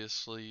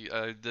 obviously.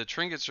 The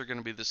trinkets are going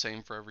to be the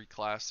same for every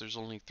class. There's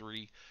only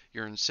three: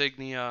 your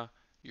insignia,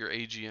 your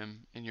AGM,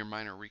 and your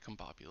minor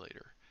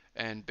recombobulator.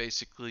 And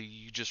basically,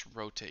 you just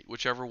rotate.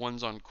 Whichever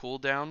one's on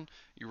cooldown,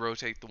 you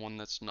rotate the one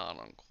that's not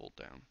on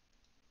cooldown.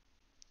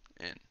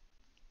 And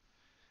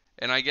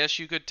and I guess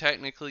you could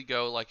technically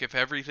go, like, if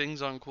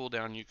everything's on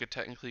cooldown, you could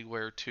technically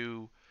wear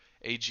two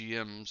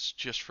AGMs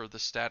just for the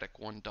static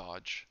one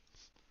dodge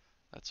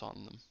that's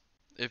on them,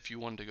 if you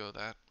wanted to go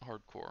that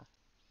hardcore.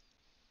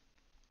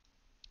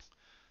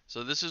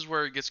 So this is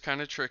where it gets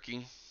kind of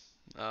tricky.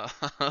 Uh,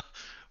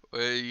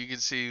 you can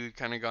see we've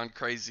kind of gone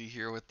crazy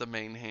here with the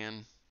main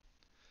hand.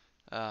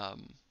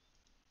 Um,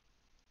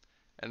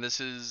 and this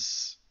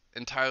is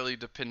entirely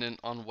dependent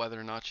on whether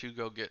or not you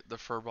go get the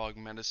Furbog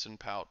Medicine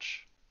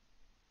Pouch,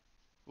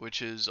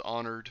 which is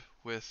honored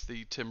with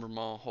the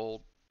Timbermaw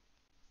hold.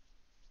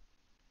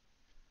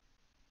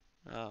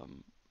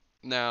 Um,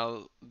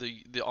 Now,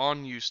 the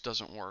on use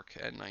doesn't work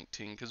at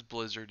 19 because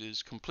Blizzard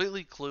is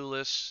completely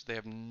clueless. They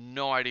have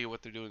no idea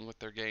what they're doing with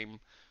their game,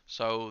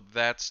 so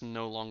that's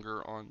no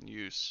longer on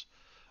use.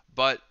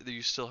 But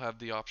you still have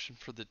the option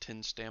for the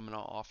 10 stamina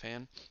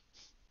offhand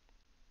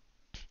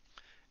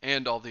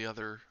and all the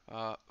other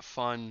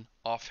fun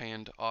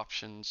offhand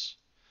options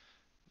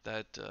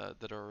that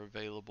are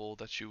available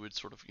that you would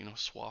sort of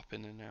swap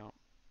in and out.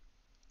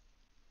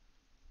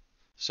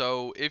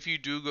 So if you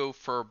do go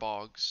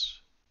Furbogs,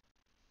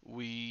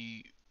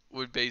 we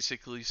would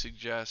basically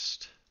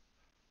suggest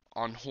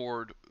on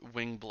Horde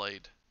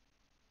Wingblade.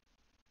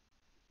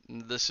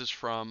 This is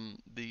from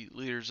the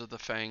Leaders of the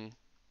Fang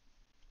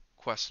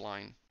quest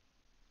line,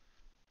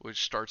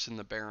 which starts in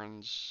the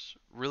Barrens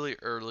really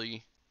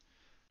early.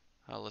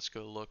 Let's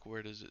go look.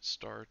 Where does it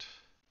start?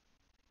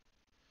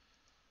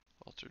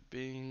 Altered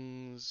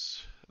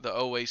Beings. The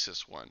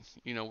Oasis one.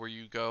 Where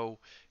you go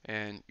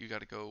and you got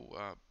to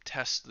go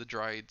test the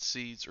dried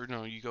seeds. Or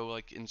no, you go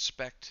like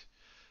inspect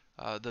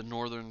the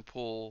northern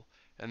pool,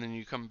 and then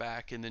you come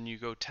back and then you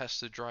go test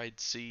the dried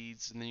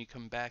seeds, and then you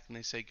come back and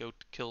they say go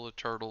kill the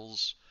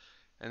turtles,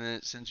 and then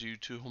it sends you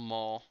to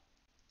Hamal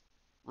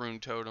Rune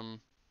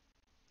Totem,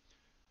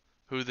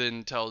 who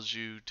then tells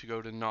you to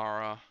go to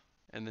Nara,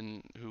 and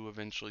then who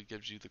eventually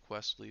gives you the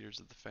quest Leaders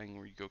of the Fang,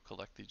 where you go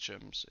collect the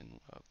gems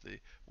of the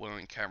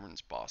Wailing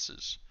Caverns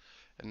bosses,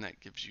 and that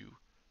gives you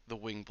the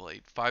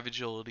Wingblade. 5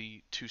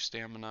 agility, 2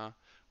 stamina.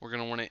 We're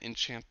going to want to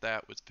enchant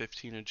that with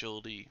 15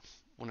 agility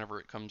whenever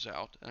it comes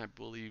out, and I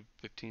believe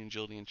 15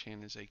 agility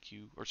enchant is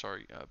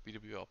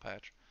BWL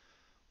patch.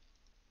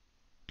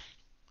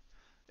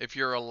 If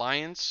you're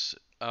Alliance,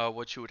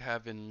 what you would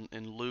have in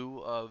lieu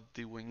of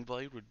the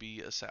Wingblade would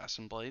be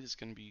Assassin Blade. It's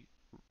going to be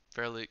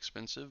fairly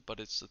expensive, but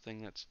it's the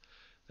thing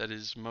that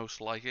is most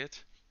like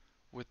it,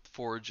 with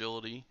 4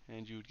 agility,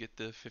 and you would get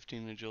the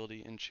 15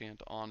 agility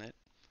enchant on it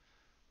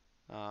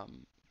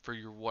for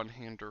your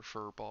one-hander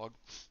Furbog.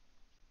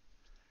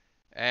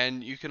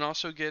 And you can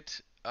also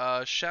get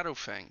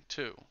Shadowfang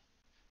too,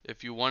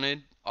 if you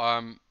wanted.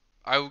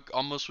 I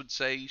almost would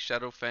say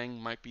Shadowfang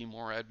might be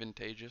more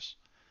advantageous.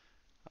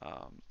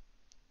 Um,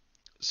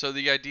 so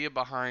the idea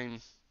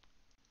behind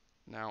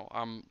now,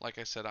 like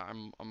I said,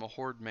 I'm a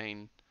Horde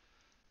main,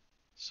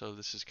 so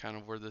this is kind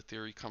of where the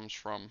theory comes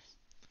from,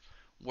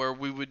 where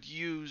we would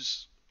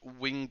use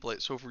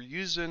Wingblade. So if we're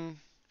using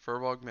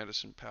Furbog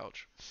Medicine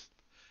Pouch,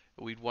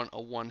 we'd want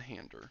a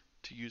one-hander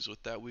to use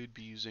with that. We'd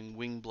be using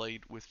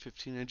Wingblade with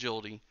 15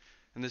 agility,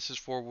 and this is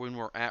for when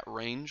we're at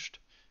ranged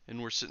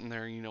and we're sitting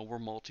there, we're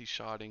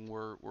multi-shotting,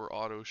 we're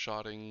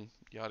auto-shotting,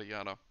 yada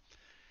yada.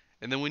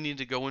 And then we need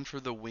to go in for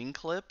the wing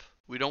clip.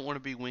 We don't want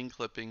to be wing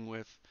clipping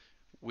with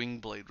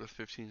Wingblade with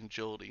 15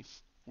 agility.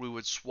 We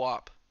would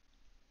swap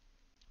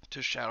to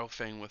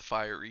Shadowfang with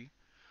Fiery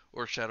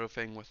or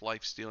Shadowfang with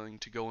Life Stealing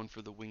to go in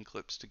for the wing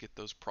clips to get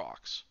those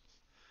procs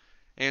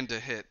and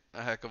to hit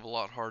a heck of a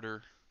lot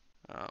harder.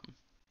 So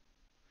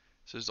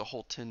there's a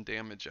whole 10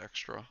 damage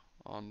extra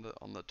on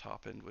the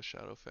top end with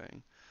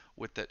Shadowfang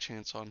with that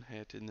chance on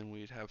hit, and then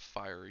we'd have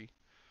Fiery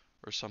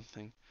or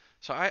something.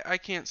 So I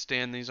can't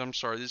stand these. I'm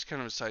sorry. This is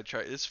kind of a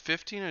sidetrack. It's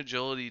 15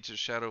 agility to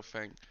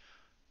Shadowfang.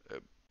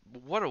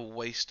 What a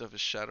waste of a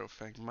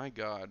Shadowfang. My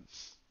God.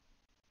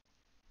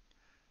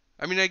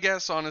 I mean, I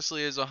guess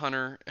honestly, as a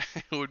hunter,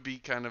 it would be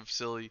kind of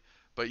silly,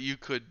 but you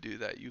could do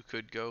that. You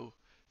could go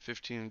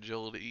 15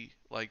 agility,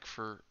 like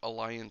for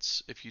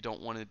Alliance, if you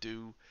don't want to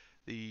do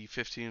the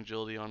 15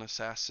 agility on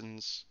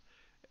assassins,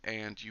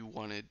 and you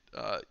wanted,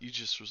 you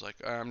just was like,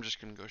 I'm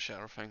just gonna go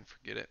Shadowfang,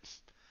 forget it.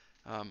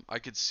 I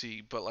could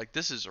see, but like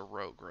this is a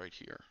rogue right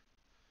here,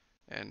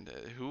 and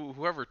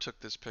whoever took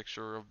this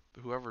picture of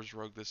whoever's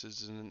rogue this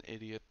is an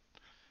idiot.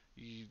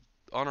 You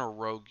on a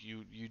rogue,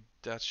 you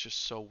that's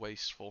just so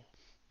wasteful.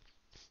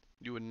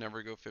 You would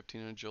never go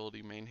 15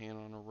 agility main hand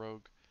on a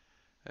rogue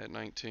at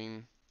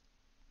 19.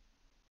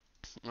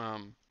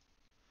 Um,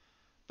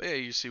 but yeah,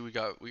 you see we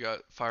got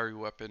fiery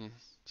weapon,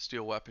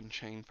 steel weapon,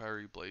 chain,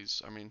 fiery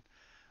blaze. I mean,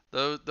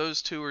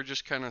 those two are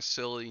just kind of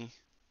silly.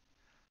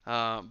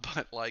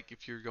 But like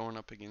if you're going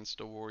up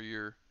against a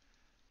warrior,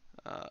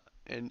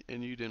 and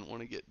you didn't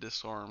want to get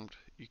disarmed,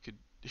 you could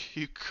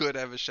you could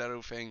have a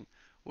Shadow Fang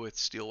with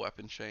steel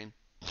weapon chain.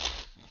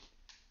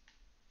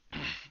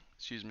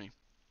 Excuse me.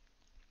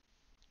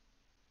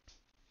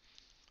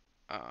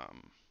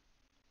 Um,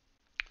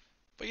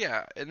 but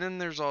yeah, and then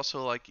there's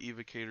also like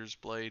Evocator's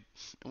Blade,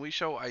 and we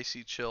show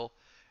Icy Chill,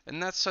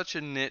 and that's such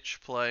a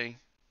niche play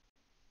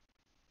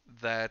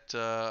that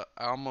I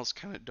almost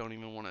kind of don't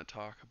even want to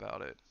talk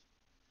about it.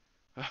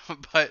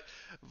 but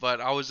but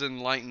I was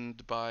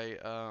enlightened by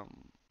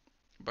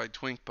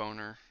Twink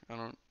Boner. I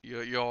don't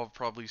you all have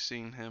probably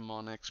seen him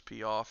on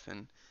XP off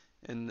and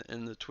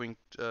in the Twink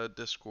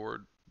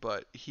Discord,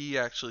 but he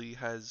actually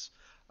has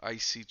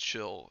Icy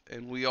Chill,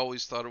 and we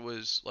always thought it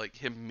was like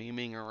him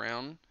memeing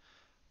around.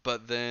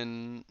 But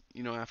then,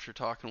 after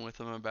talking with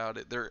him about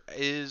it, there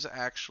is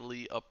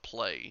actually a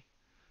play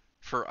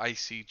for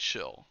Icy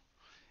Chill.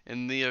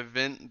 In the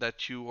event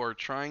that you are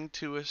trying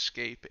to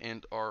escape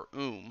and are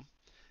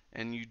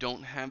and you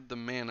don't have the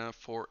mana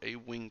for a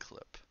wing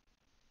clip,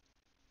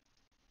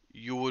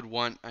 you would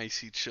want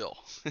Icy Chill.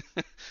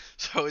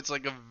 So it's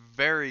like a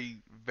very,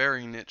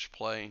 very niche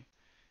play.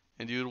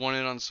 And you would want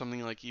it on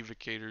something like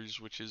Evocators,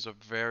 which is a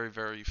very,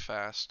 very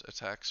fast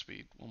attack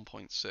speed,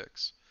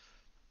 1.6.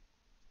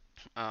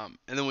 And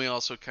then we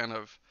also kind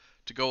of,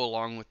 to go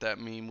along with that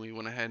meme, we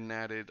went ahead and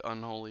added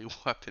Unholy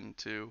Weapon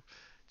too.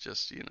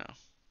 Just,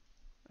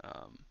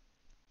 Um,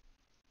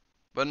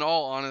 but in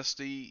all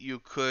honesty, you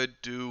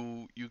could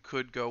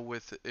go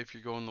with, if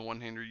you're going the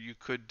one-hander, you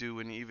could do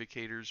an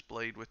Evocator's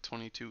Blade with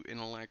 22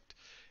 intellect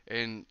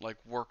and like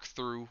work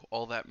through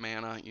all that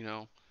mana.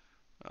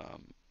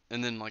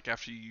 And then like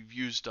after you've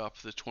used up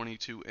the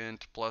 22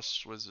 int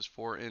plus was this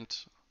 4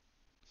 int,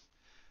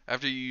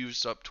 after you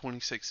used up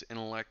 26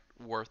 intellect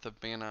worth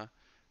of mana,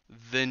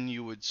 then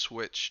you would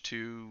switch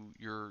to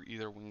your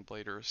either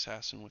Wingblade or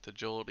Assassin with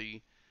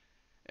agility,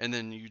 and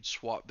then you'd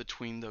swap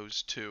between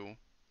those two,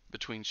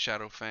 between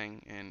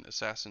Shadowfang and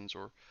Assassins,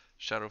 or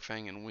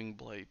Shadowfang and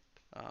Wingblade,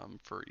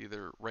 for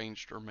either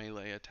ranged or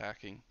melee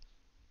attacking.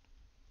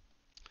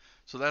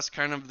 So that's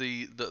kind of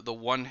the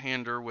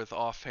one-hander with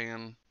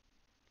offhand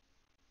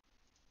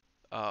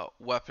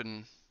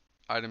weapon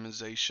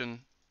itemization.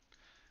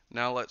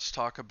 Now let's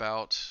talk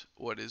about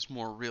what is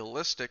more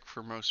realistic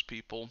for most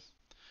people,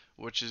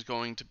 which is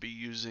going to be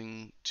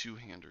using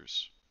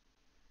two-handers.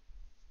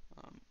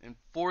 And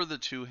for the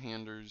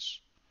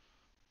two-handers,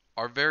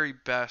 our very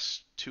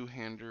best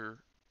two-hander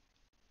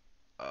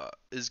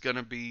is going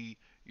to be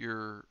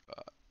your,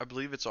 I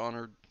believe it's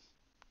honored.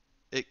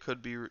 It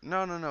could be,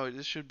 no,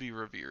 it should be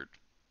revered.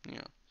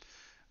 Yeah,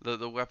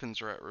 the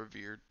weapons are at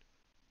revered.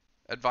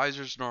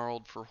 Advisor's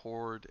Gnarled for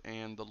Horde,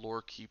 and the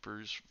Lore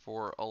Keepers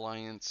for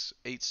Alliance,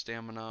 8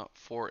 stamina,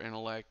 4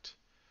 intellect,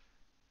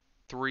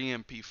 3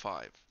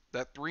 MP5.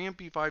 That 3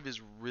 MP5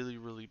 is really,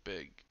 really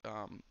big.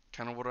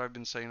 Kind of what I've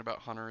been saying about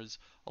Hunter is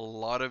a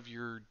lot of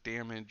your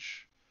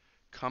damage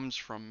comes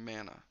from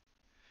mana.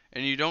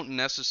 And you don't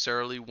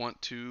necessarily want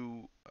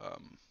to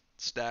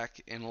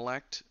stack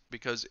intellect,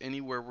 because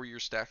anywhere where you're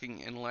stacking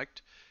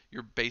intellect,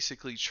 you're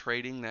basically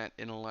trading that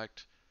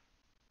intellect.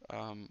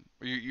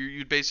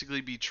 You'd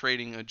basically be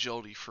trading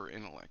agility for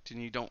intellect,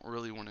 and you don't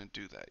really want to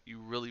do that.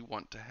 You really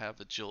want to have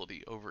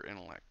agility over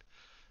intellect.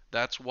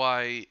 That's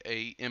why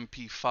a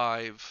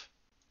MP5,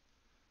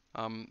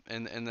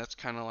 and that's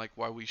kind of like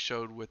why we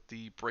showed with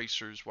the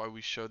bracers, why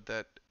we showed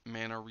that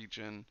mana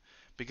regen,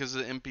 because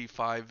the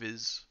MP5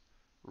 is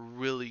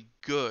really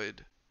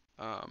good,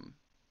 um,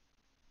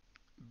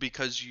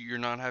 because you're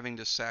not having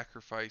to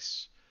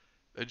sacrifice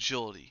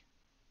agility,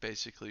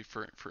 basically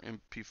for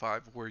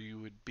MP5, where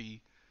you would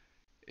be,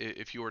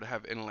 if you were to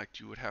have intellect,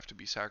 you would have to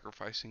be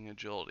sacrificing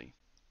agility.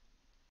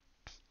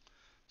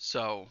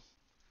 So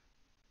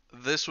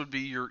this would be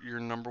your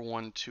number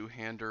one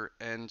two-hander,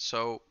 and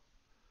so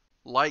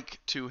like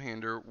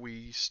two-hander,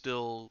 we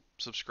still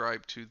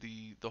subscribe to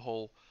the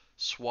whole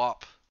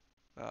swap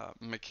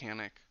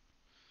mechanic.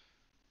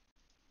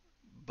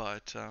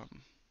 But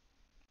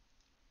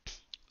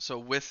so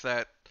with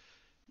that,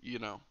 you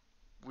know,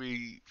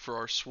 we, for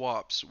our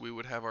swaps, we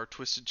would have our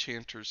Twisted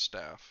Chanter's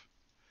Staff.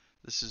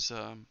 This is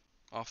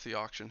off the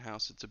auction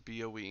house. It's a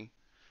BOE,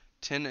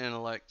 10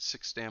 intellect,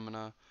 6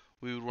 stamina.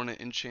 We would want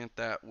to enchant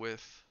that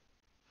with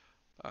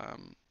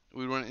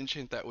we want to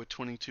enchant that with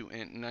 22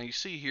 int. Now you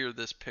see here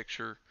this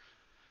picture.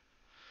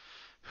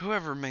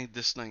 Whoever made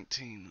this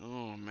 19,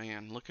 oh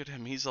man, look at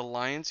him. He's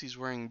Alliance, he's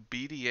wearing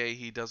BDA,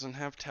 he doesn't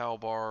have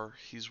Talbar,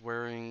 he's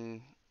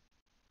wearing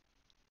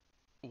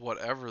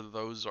whatever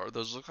those are.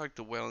 Those look like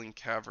the Wailing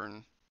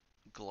Cavern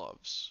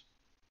gloves.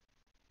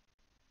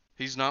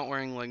 He's not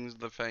wearing Leggings of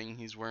the Fang,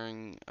 he's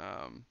wearing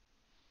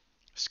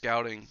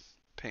scouting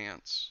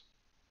pants.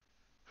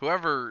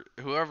 Whoever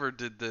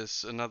did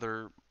this,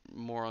 another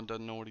moron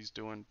doesn't know what he's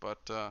doing,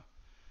 but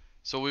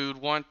so we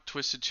would want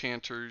Twisted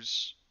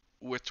Chanters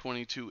with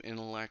 22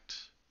 intellect.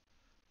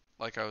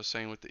 Like I was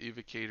saying with the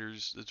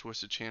evocators, the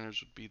Twisted Chanters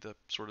would be the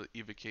sort of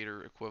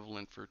evocator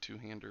equivalent for a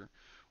two-hander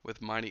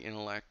with Mighty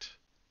Intellect,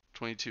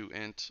 22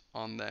 int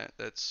on that.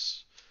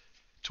 That's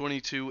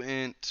 22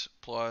 int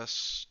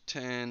plus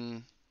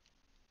 10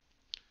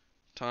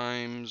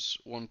 times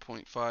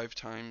 1.5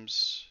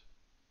 times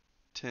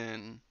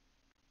 10,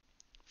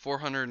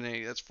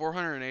 480. That's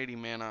 480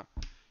 mana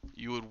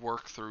you would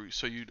work through.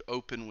 So you'd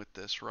open with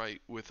this,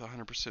 right, with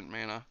 100%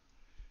 mana.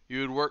 You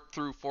would work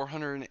through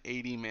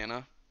 480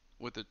 mana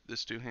with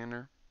this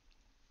two-hander.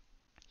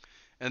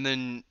 And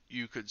then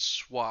you could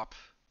swap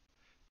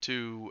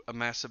to a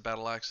Massive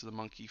Battle Axe of the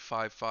Monkey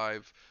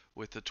 5/5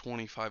 with a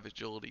 25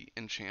 agility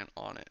enchant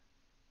on it.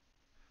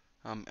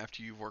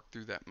 After you've worked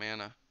through that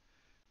mana,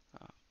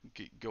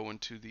 go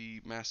into the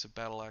Massive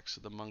Battle Axe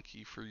of the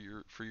Monkey for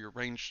your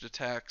ranged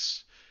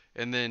attacks,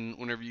 and then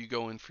whenever you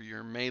go in for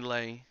your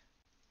melee,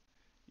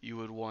 you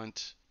would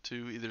want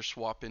to either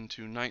swap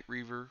into Night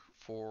Reaver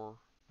for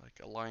like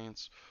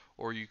Alliance,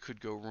 or you could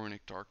go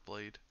Runic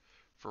Darkblade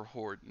for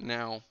Horde.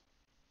 Now,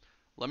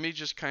 let me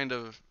just kind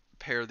of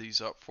pair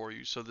these up for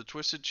you. So the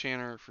Twisted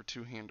Chanter for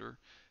two-hander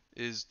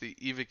is the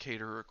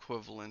Evocator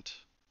equivalent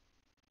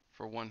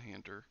for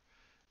one-hander.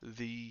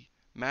 The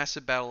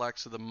Massive Battle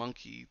Axe of the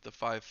Monkey, the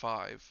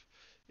 5/5,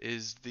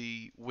 is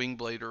the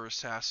Wingblade or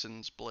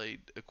Assassin's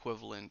Blade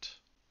equivalent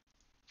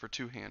for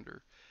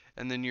two-hander.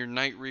 And then your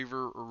Night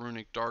Reaver or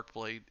Runic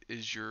Darkblade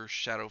is your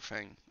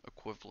Shadowfang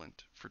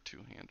equivalent for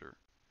two-hander.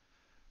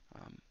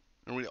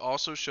 And we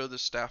also show the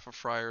Staff of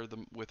Friar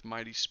with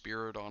Mighty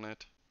Spirit on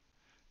it.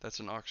 That's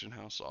an auction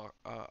house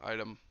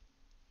item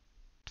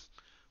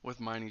with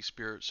Mighty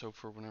Spirit. So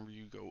for whenever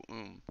you go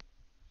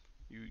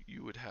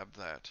you would have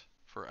that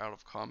for out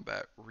of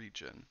combat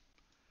regen.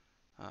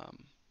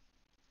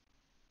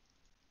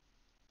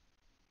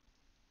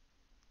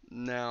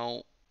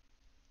 Now,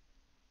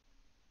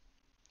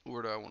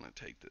 where do I want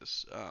to take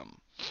this?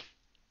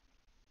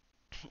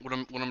 What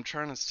I'm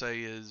trying to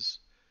say is,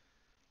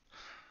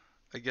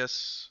 I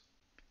guess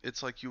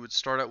it's like you would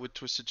start out with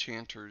Twisted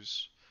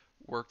Chanters,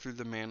 work through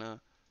the mana,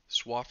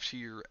 swap to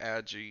your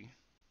Agi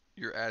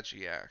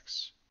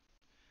Axe,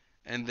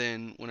 and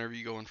then whenever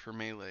you go in for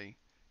melee,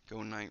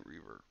 go Night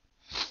Reaver.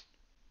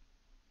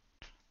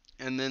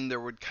 And then there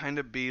would kind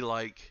of be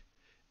like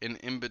an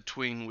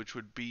in-between, which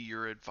would be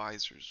your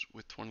advisors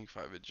with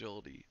 25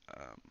 agility.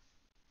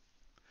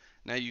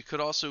 Now you could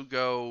also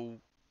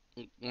go,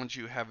 once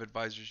you have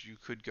advisors, you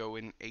could go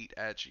in 8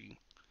 Agi,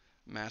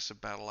 Massive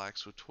Battle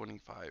Axe with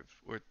 25,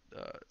 with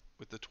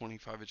the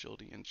 25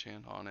 agility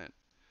enchant on it.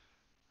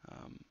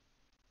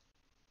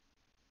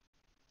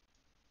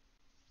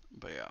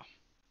 But yeah.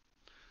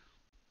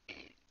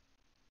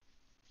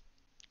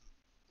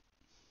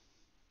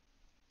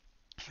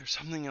 There's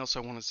something else I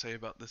want to say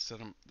about this that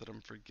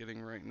I'm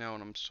forgetting right now,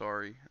 and I'm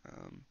sorry.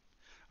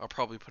 I'll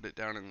probably put it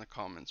down in the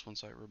comments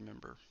once I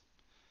remember.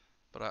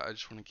 But I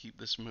just want to keep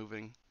this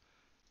moving.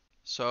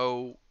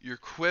 So your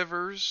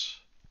quivers,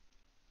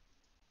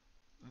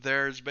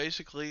 there's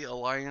basically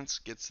Alliance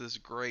gets this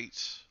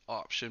great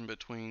option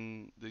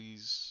between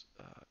these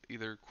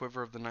either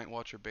Quiver of the Night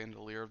Watch or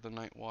Bandolier of the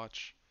Night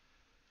Watch.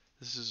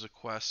 This is a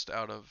quest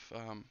out of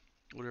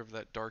whatever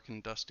that dark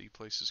and dusty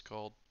place is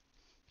called.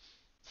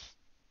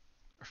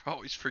 I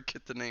always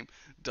forget the name.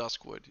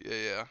 Duskwood.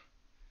 Yeah.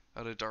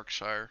 Out of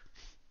Darkshire.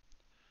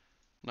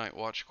 Night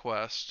Watch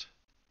quest.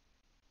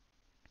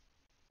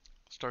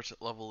 Starts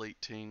at level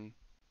 18.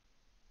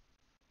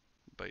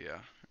 But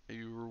yeah,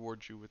 you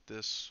reward you with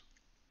this.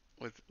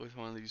 With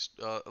one of these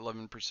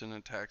 11%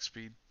 attack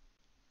speed.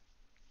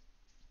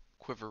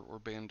 Quiver or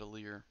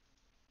Bandolier.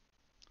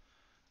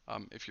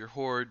 If you're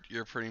Horde,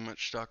 you're pretty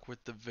much stuck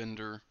with the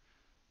vendor.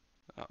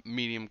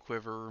 Medium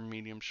quiver or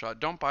medium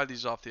shot. Don't buy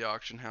these off the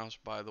auction house,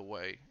 by the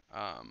way.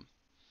 On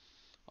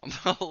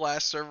the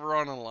last server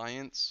on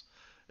Alliance,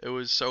 it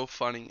was so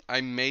funny.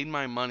 I made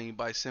my money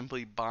by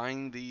simply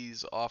buying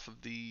these off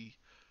of the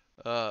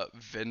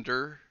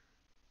vendor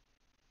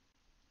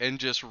and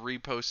just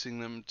reposting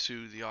them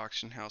to the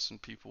auction house,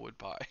 and people would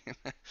buy.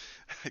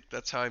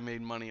 That's how I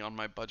made money on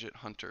my budget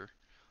hunter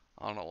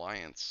on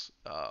Alliance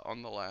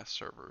on the last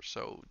server.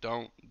 So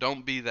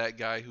don't be that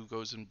guy who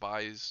goes and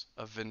buys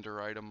a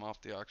vendor item off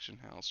the auction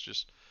house.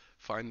 Just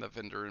find the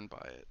vendor and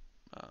buy it.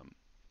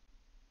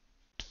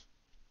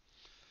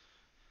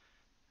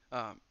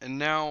 And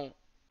now,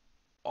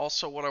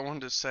 also what I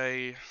wanted to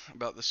say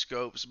about the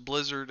scopes.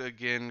 Blizzard,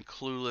 again,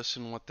 clueless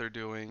in what they're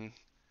doing.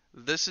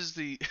 This is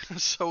the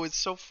so it's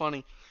so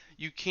funny.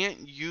 You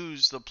can't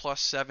use the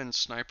 +7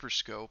 sniper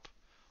scope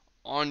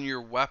on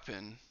your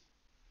weapon.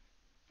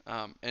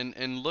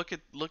 And look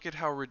at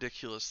how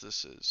ridiculous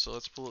this is. So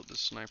let's pull up the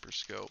sniper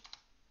scope.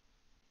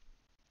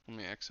 Let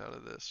me X out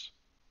of this.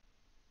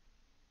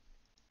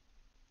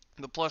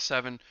 The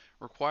 +7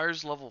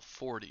 requires level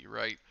 40,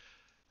 right?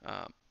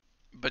 Um,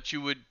 but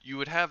you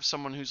would have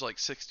someone who's like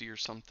 60 or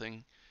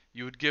something.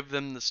 You would give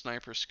them the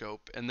sniper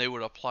scope, and they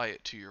would apply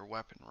it to your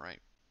weapon, right?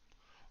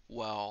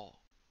 Well,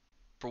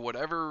 for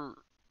whatever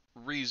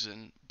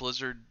reason,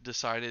 Blizzard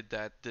decided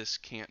that this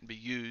can't be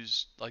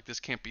used, like this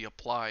can't be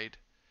applied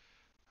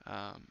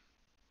um,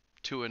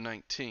 to a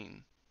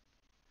 19,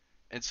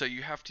 and so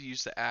you have to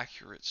use the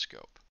accurate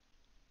scope,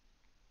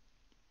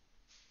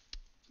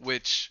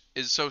 which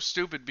is so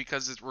stupid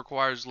because it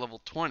requires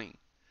level 20.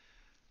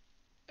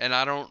 And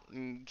I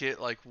don't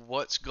get like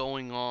what's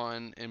going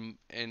on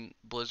in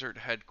Blizzard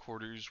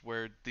headquarters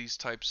where these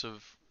types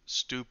of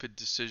stupid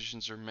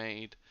decisions are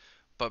made.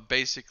 But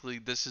basically,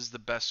 this is the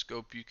best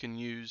scope you can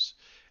use.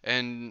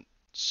 And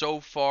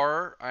so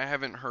far, I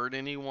haven't heard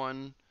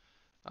anyone.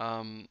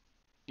 Um,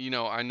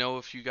 I know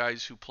a few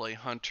guys who play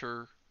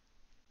Hunter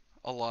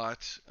a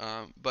lot,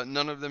 but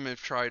none of them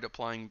have tried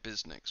applying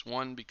Biznix.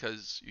 One,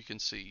 because you can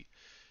see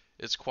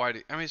it's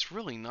quite. I mean, it's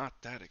really not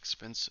that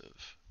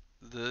expensive.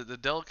 The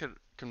delicate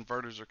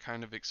converters are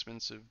kind of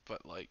expensive,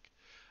 but like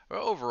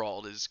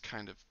overall, it is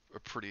kind of a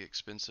pretty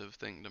expensive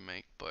thing to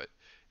make. But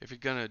if you're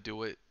gonna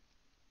do it,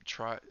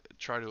 try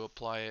try to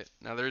apply it.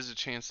 Now there is a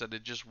chance that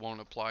it just won't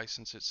apply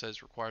since it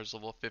says requires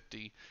level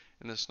 50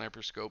 and the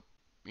sniper scope,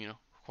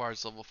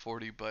 requires level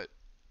 40, but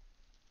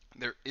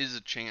there is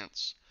a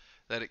chance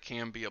that it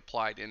can be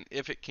applied. And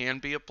if it can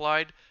be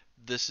applied,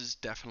 this is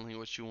definitely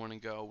what you want to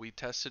go. We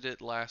tested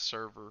it last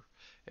server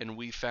and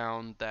we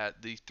found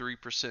that the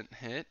 3%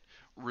 hit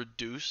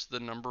reduced the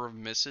number of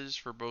misses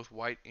for both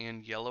white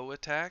and yellow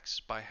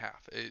attacks by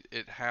half.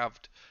 It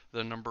halved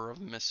the number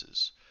of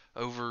misses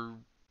over.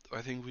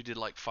 I think we did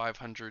like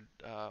 500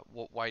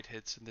 white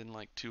hits and then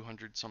like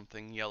 200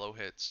 something yellow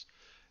hits,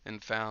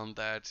 and found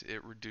that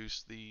it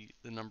reduced the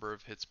number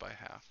of hits by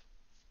half.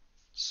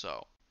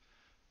 So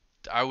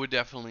I would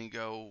definitely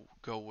go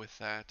with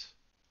that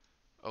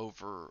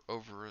over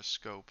a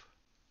scope,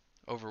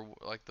 over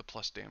like the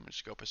plus damage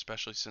scope,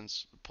 especially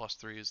since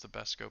 +3 is the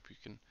best scope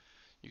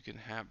you can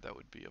have that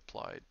would be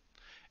applied.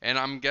 And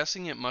I'm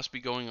guessing it must be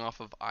going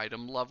off of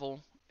item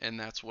level, and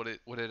that's what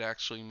it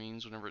actually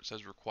means whenever it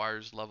says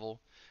requires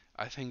level.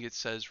 I think it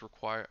says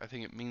require. I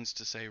think it means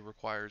to say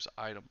requires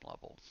item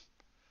level,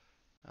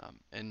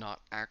 and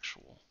not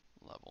actual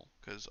level,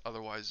 because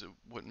otherwise it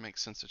wouldn't make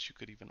sense that you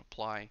could even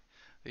apply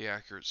the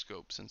accurate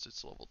scope since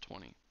it's level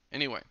 20.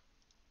 Anyway,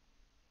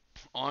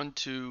 on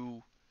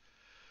to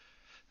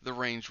the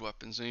ranged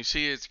weapons. And you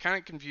see, it's kind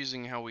of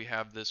confusing how we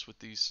have this with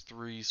these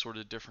three sort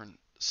of different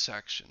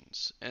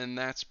sections, and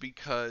that's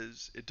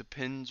because it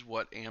depends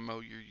what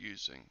ammo you're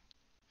using.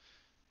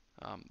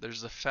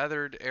 There's the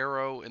feathered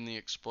arrow and the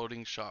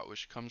exploding shot,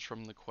 which comes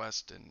from the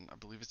quest, and I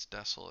believe it's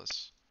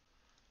Desolus.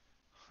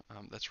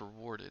 That's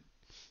rewarded.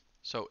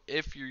 So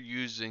if you're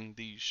using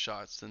these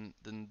shots,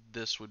 then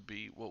this would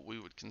be what we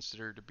would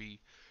consider to be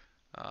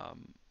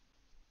um,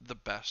 the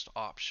best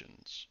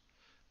options.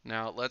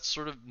 Now let's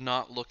sort of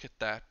not look at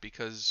that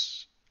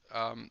because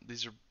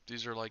these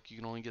are like you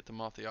can only get them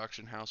off the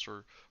auction house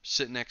or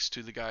sit next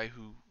to the guy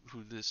who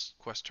this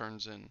quest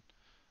turns in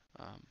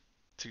um,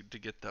 to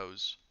get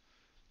those.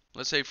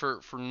 Let's say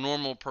for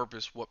normal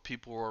purpose, what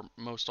people are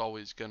most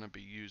always going to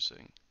be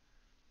using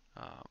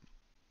um,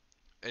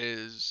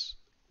 is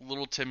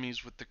little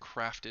Timmy's with the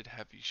crafted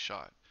heavy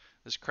shot.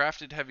 This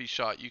crafted heavy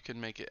shot, you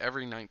can make it.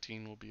 Every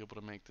 19 will be able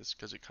to make this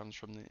because it comes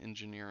from the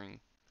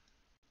engineering.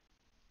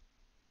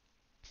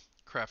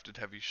 Crafted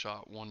heavy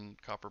shot, 1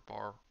 copper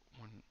bar,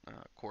 1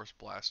 coarse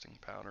blasting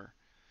powder.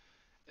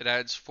 It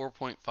adds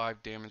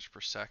 4.5 damage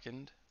per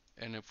second,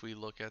 and if we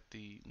look at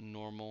the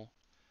normal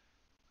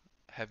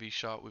heavy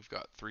shot, we've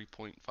got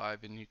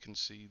 3.5, and you can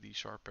see the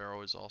sharp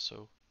arrow is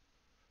also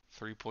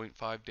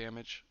 3.5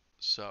 damage.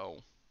 So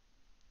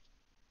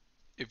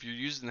if you're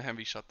using the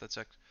heavy shot, that's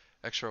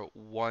extra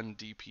 1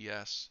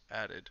 DPS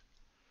added,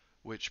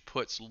 which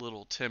puts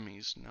little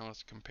Timmy's. Now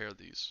let's compare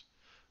these.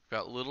 We've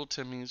got little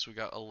Timmy's, we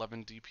got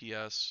 11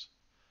 DPS.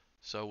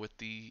 So with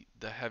the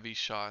heavy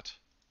shot,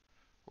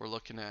 we're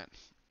looking at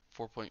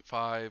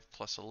 4.5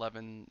 plus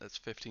 11, that's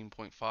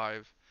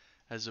 15.5,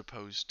 as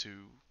opposed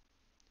to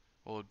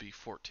what would be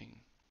 14.5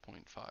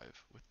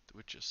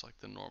 with just like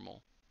the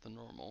normal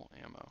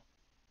ammo.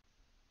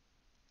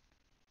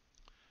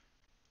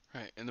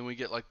 Right, and then we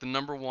get like the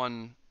number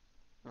one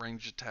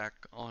range attack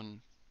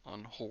on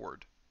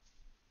Horde.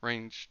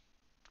 Ranged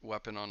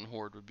weapon on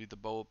Horde would be the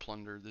Bow of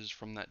Plunder. This is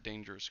from that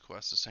dangerous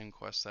quest, the same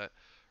quest that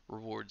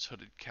rewards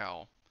Hooded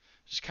Cow.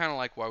 Just kind of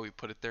like why we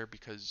put it there,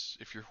 because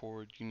if you're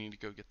Horde, you need to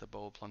go get the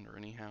Bow of Plunder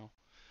anyhow.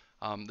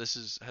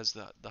 This has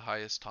the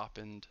highest top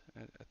end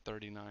at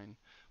 39,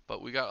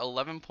 but we got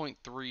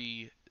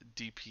 11.3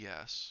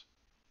 DPS.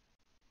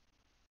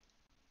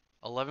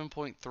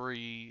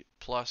 11.3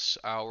 plus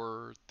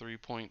our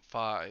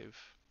 3.5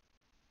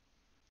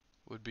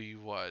 would be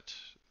what?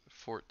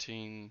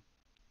 14,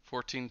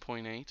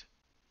 14.8.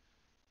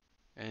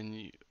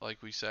 And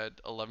like we said,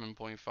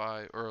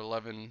 11.5 or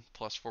 11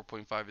 plus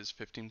 4.5 is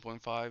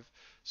 15.5.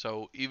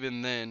 So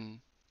even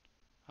then,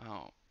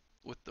 oh,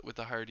 with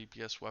the higher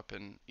DPS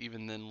weapon,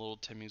 even then, Little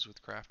Timmy's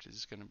with craft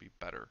is going to be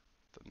better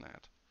than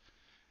that.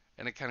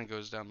 And it kind of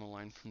goes down the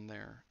line from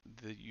there.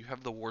 You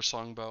have the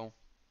Warsong bow,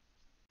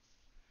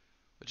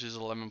 which is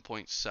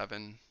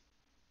 11.7.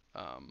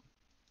 Um,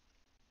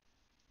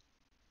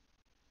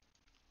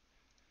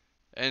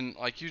 and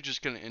like you're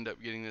just going to end up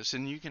getting this,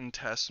 and you can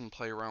test and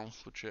play around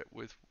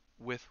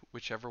with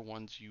whichever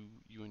ones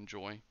you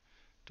enjoy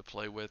to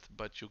play with,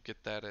 but you'll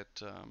get that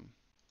at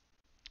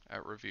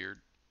Revered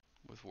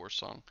with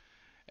Warsong.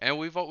 And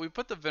we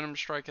put the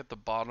venomstrike at the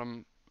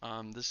bottom.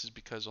 This is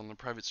because on the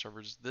private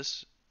servers,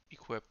 this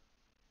equip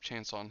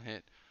chance on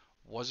hit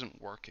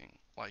wasn't working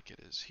like it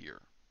is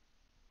here.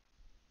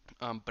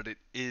 But it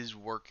is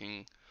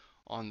working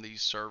on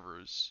these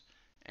servers,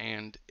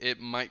 and it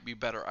might be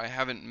better. I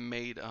haven't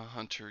made a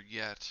hunter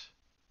yet,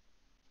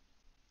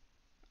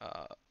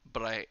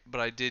 but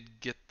I did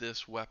get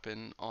this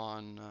weapon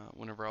on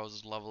whenever I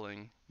was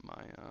leveling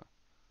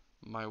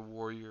my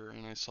warrior,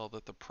 and I saw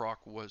that the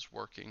proc was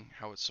working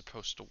how it's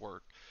supposed to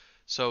work.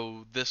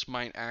 So this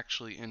might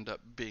actually end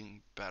up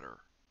being better.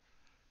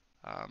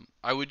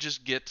 I would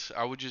just get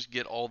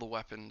all the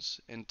weapons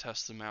and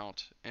test them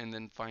out, and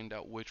then find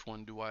out which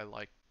one do I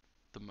like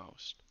the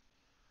most.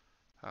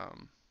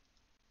 Um,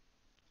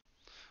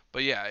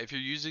 but yeah, if you're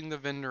using the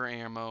vendor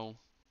ammo,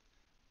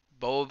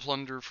 Bow of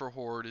Plunder for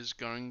Horde is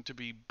going to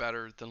be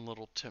better than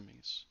Little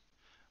Timmy's.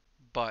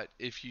 But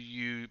if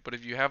you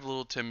have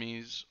Little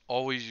Timmy's,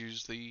 always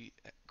use the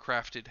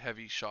crafted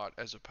heavy shot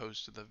as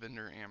opposed to the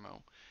vendor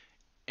ammo.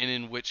 And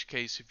in which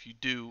case, if you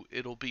do,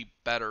 it'll be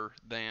better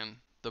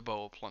than the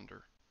Bow of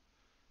Plunder.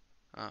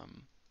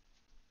 Um,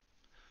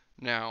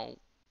 Now,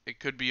 it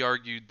could be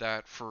argued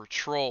that for a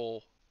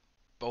troll,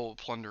 Bow of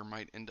Plunder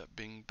might end up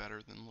being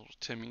better than Little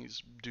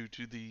Timmy's due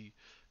to the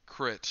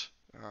crit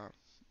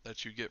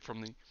that you get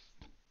from the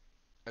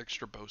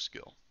extra bow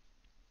skill,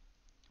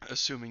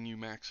 assuming you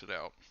max it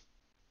out.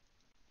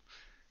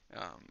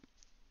 Um,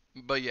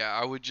 but yeah,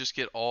 I would just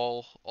get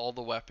all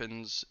the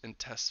weapons and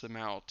test them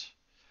out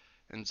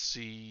and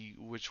see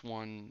which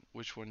one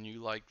you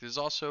like. There's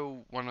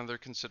also one other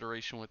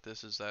consideration with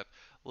this is that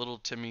Little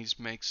Timmy's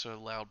makes a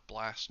loud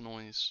blast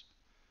noise.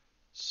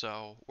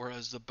 So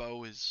whereas the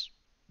bow is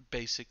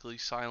basically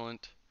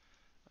silent,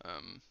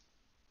 um,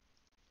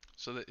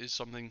 so that is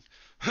something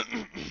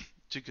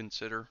to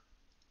consider.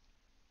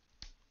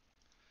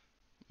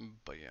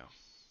 But yeah,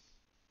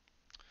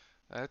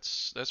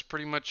 that's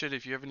pretty much it.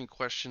 If you have any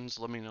questions,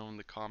 let me know in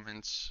the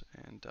comments,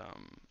 and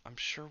I'm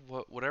sure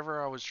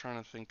whatever I was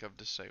trying to think of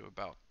to say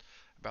about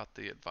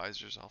the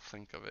advisors, I'll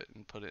think of it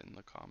and put it in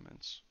the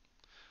comments.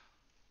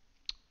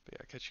 But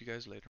yeah, catch you guys later.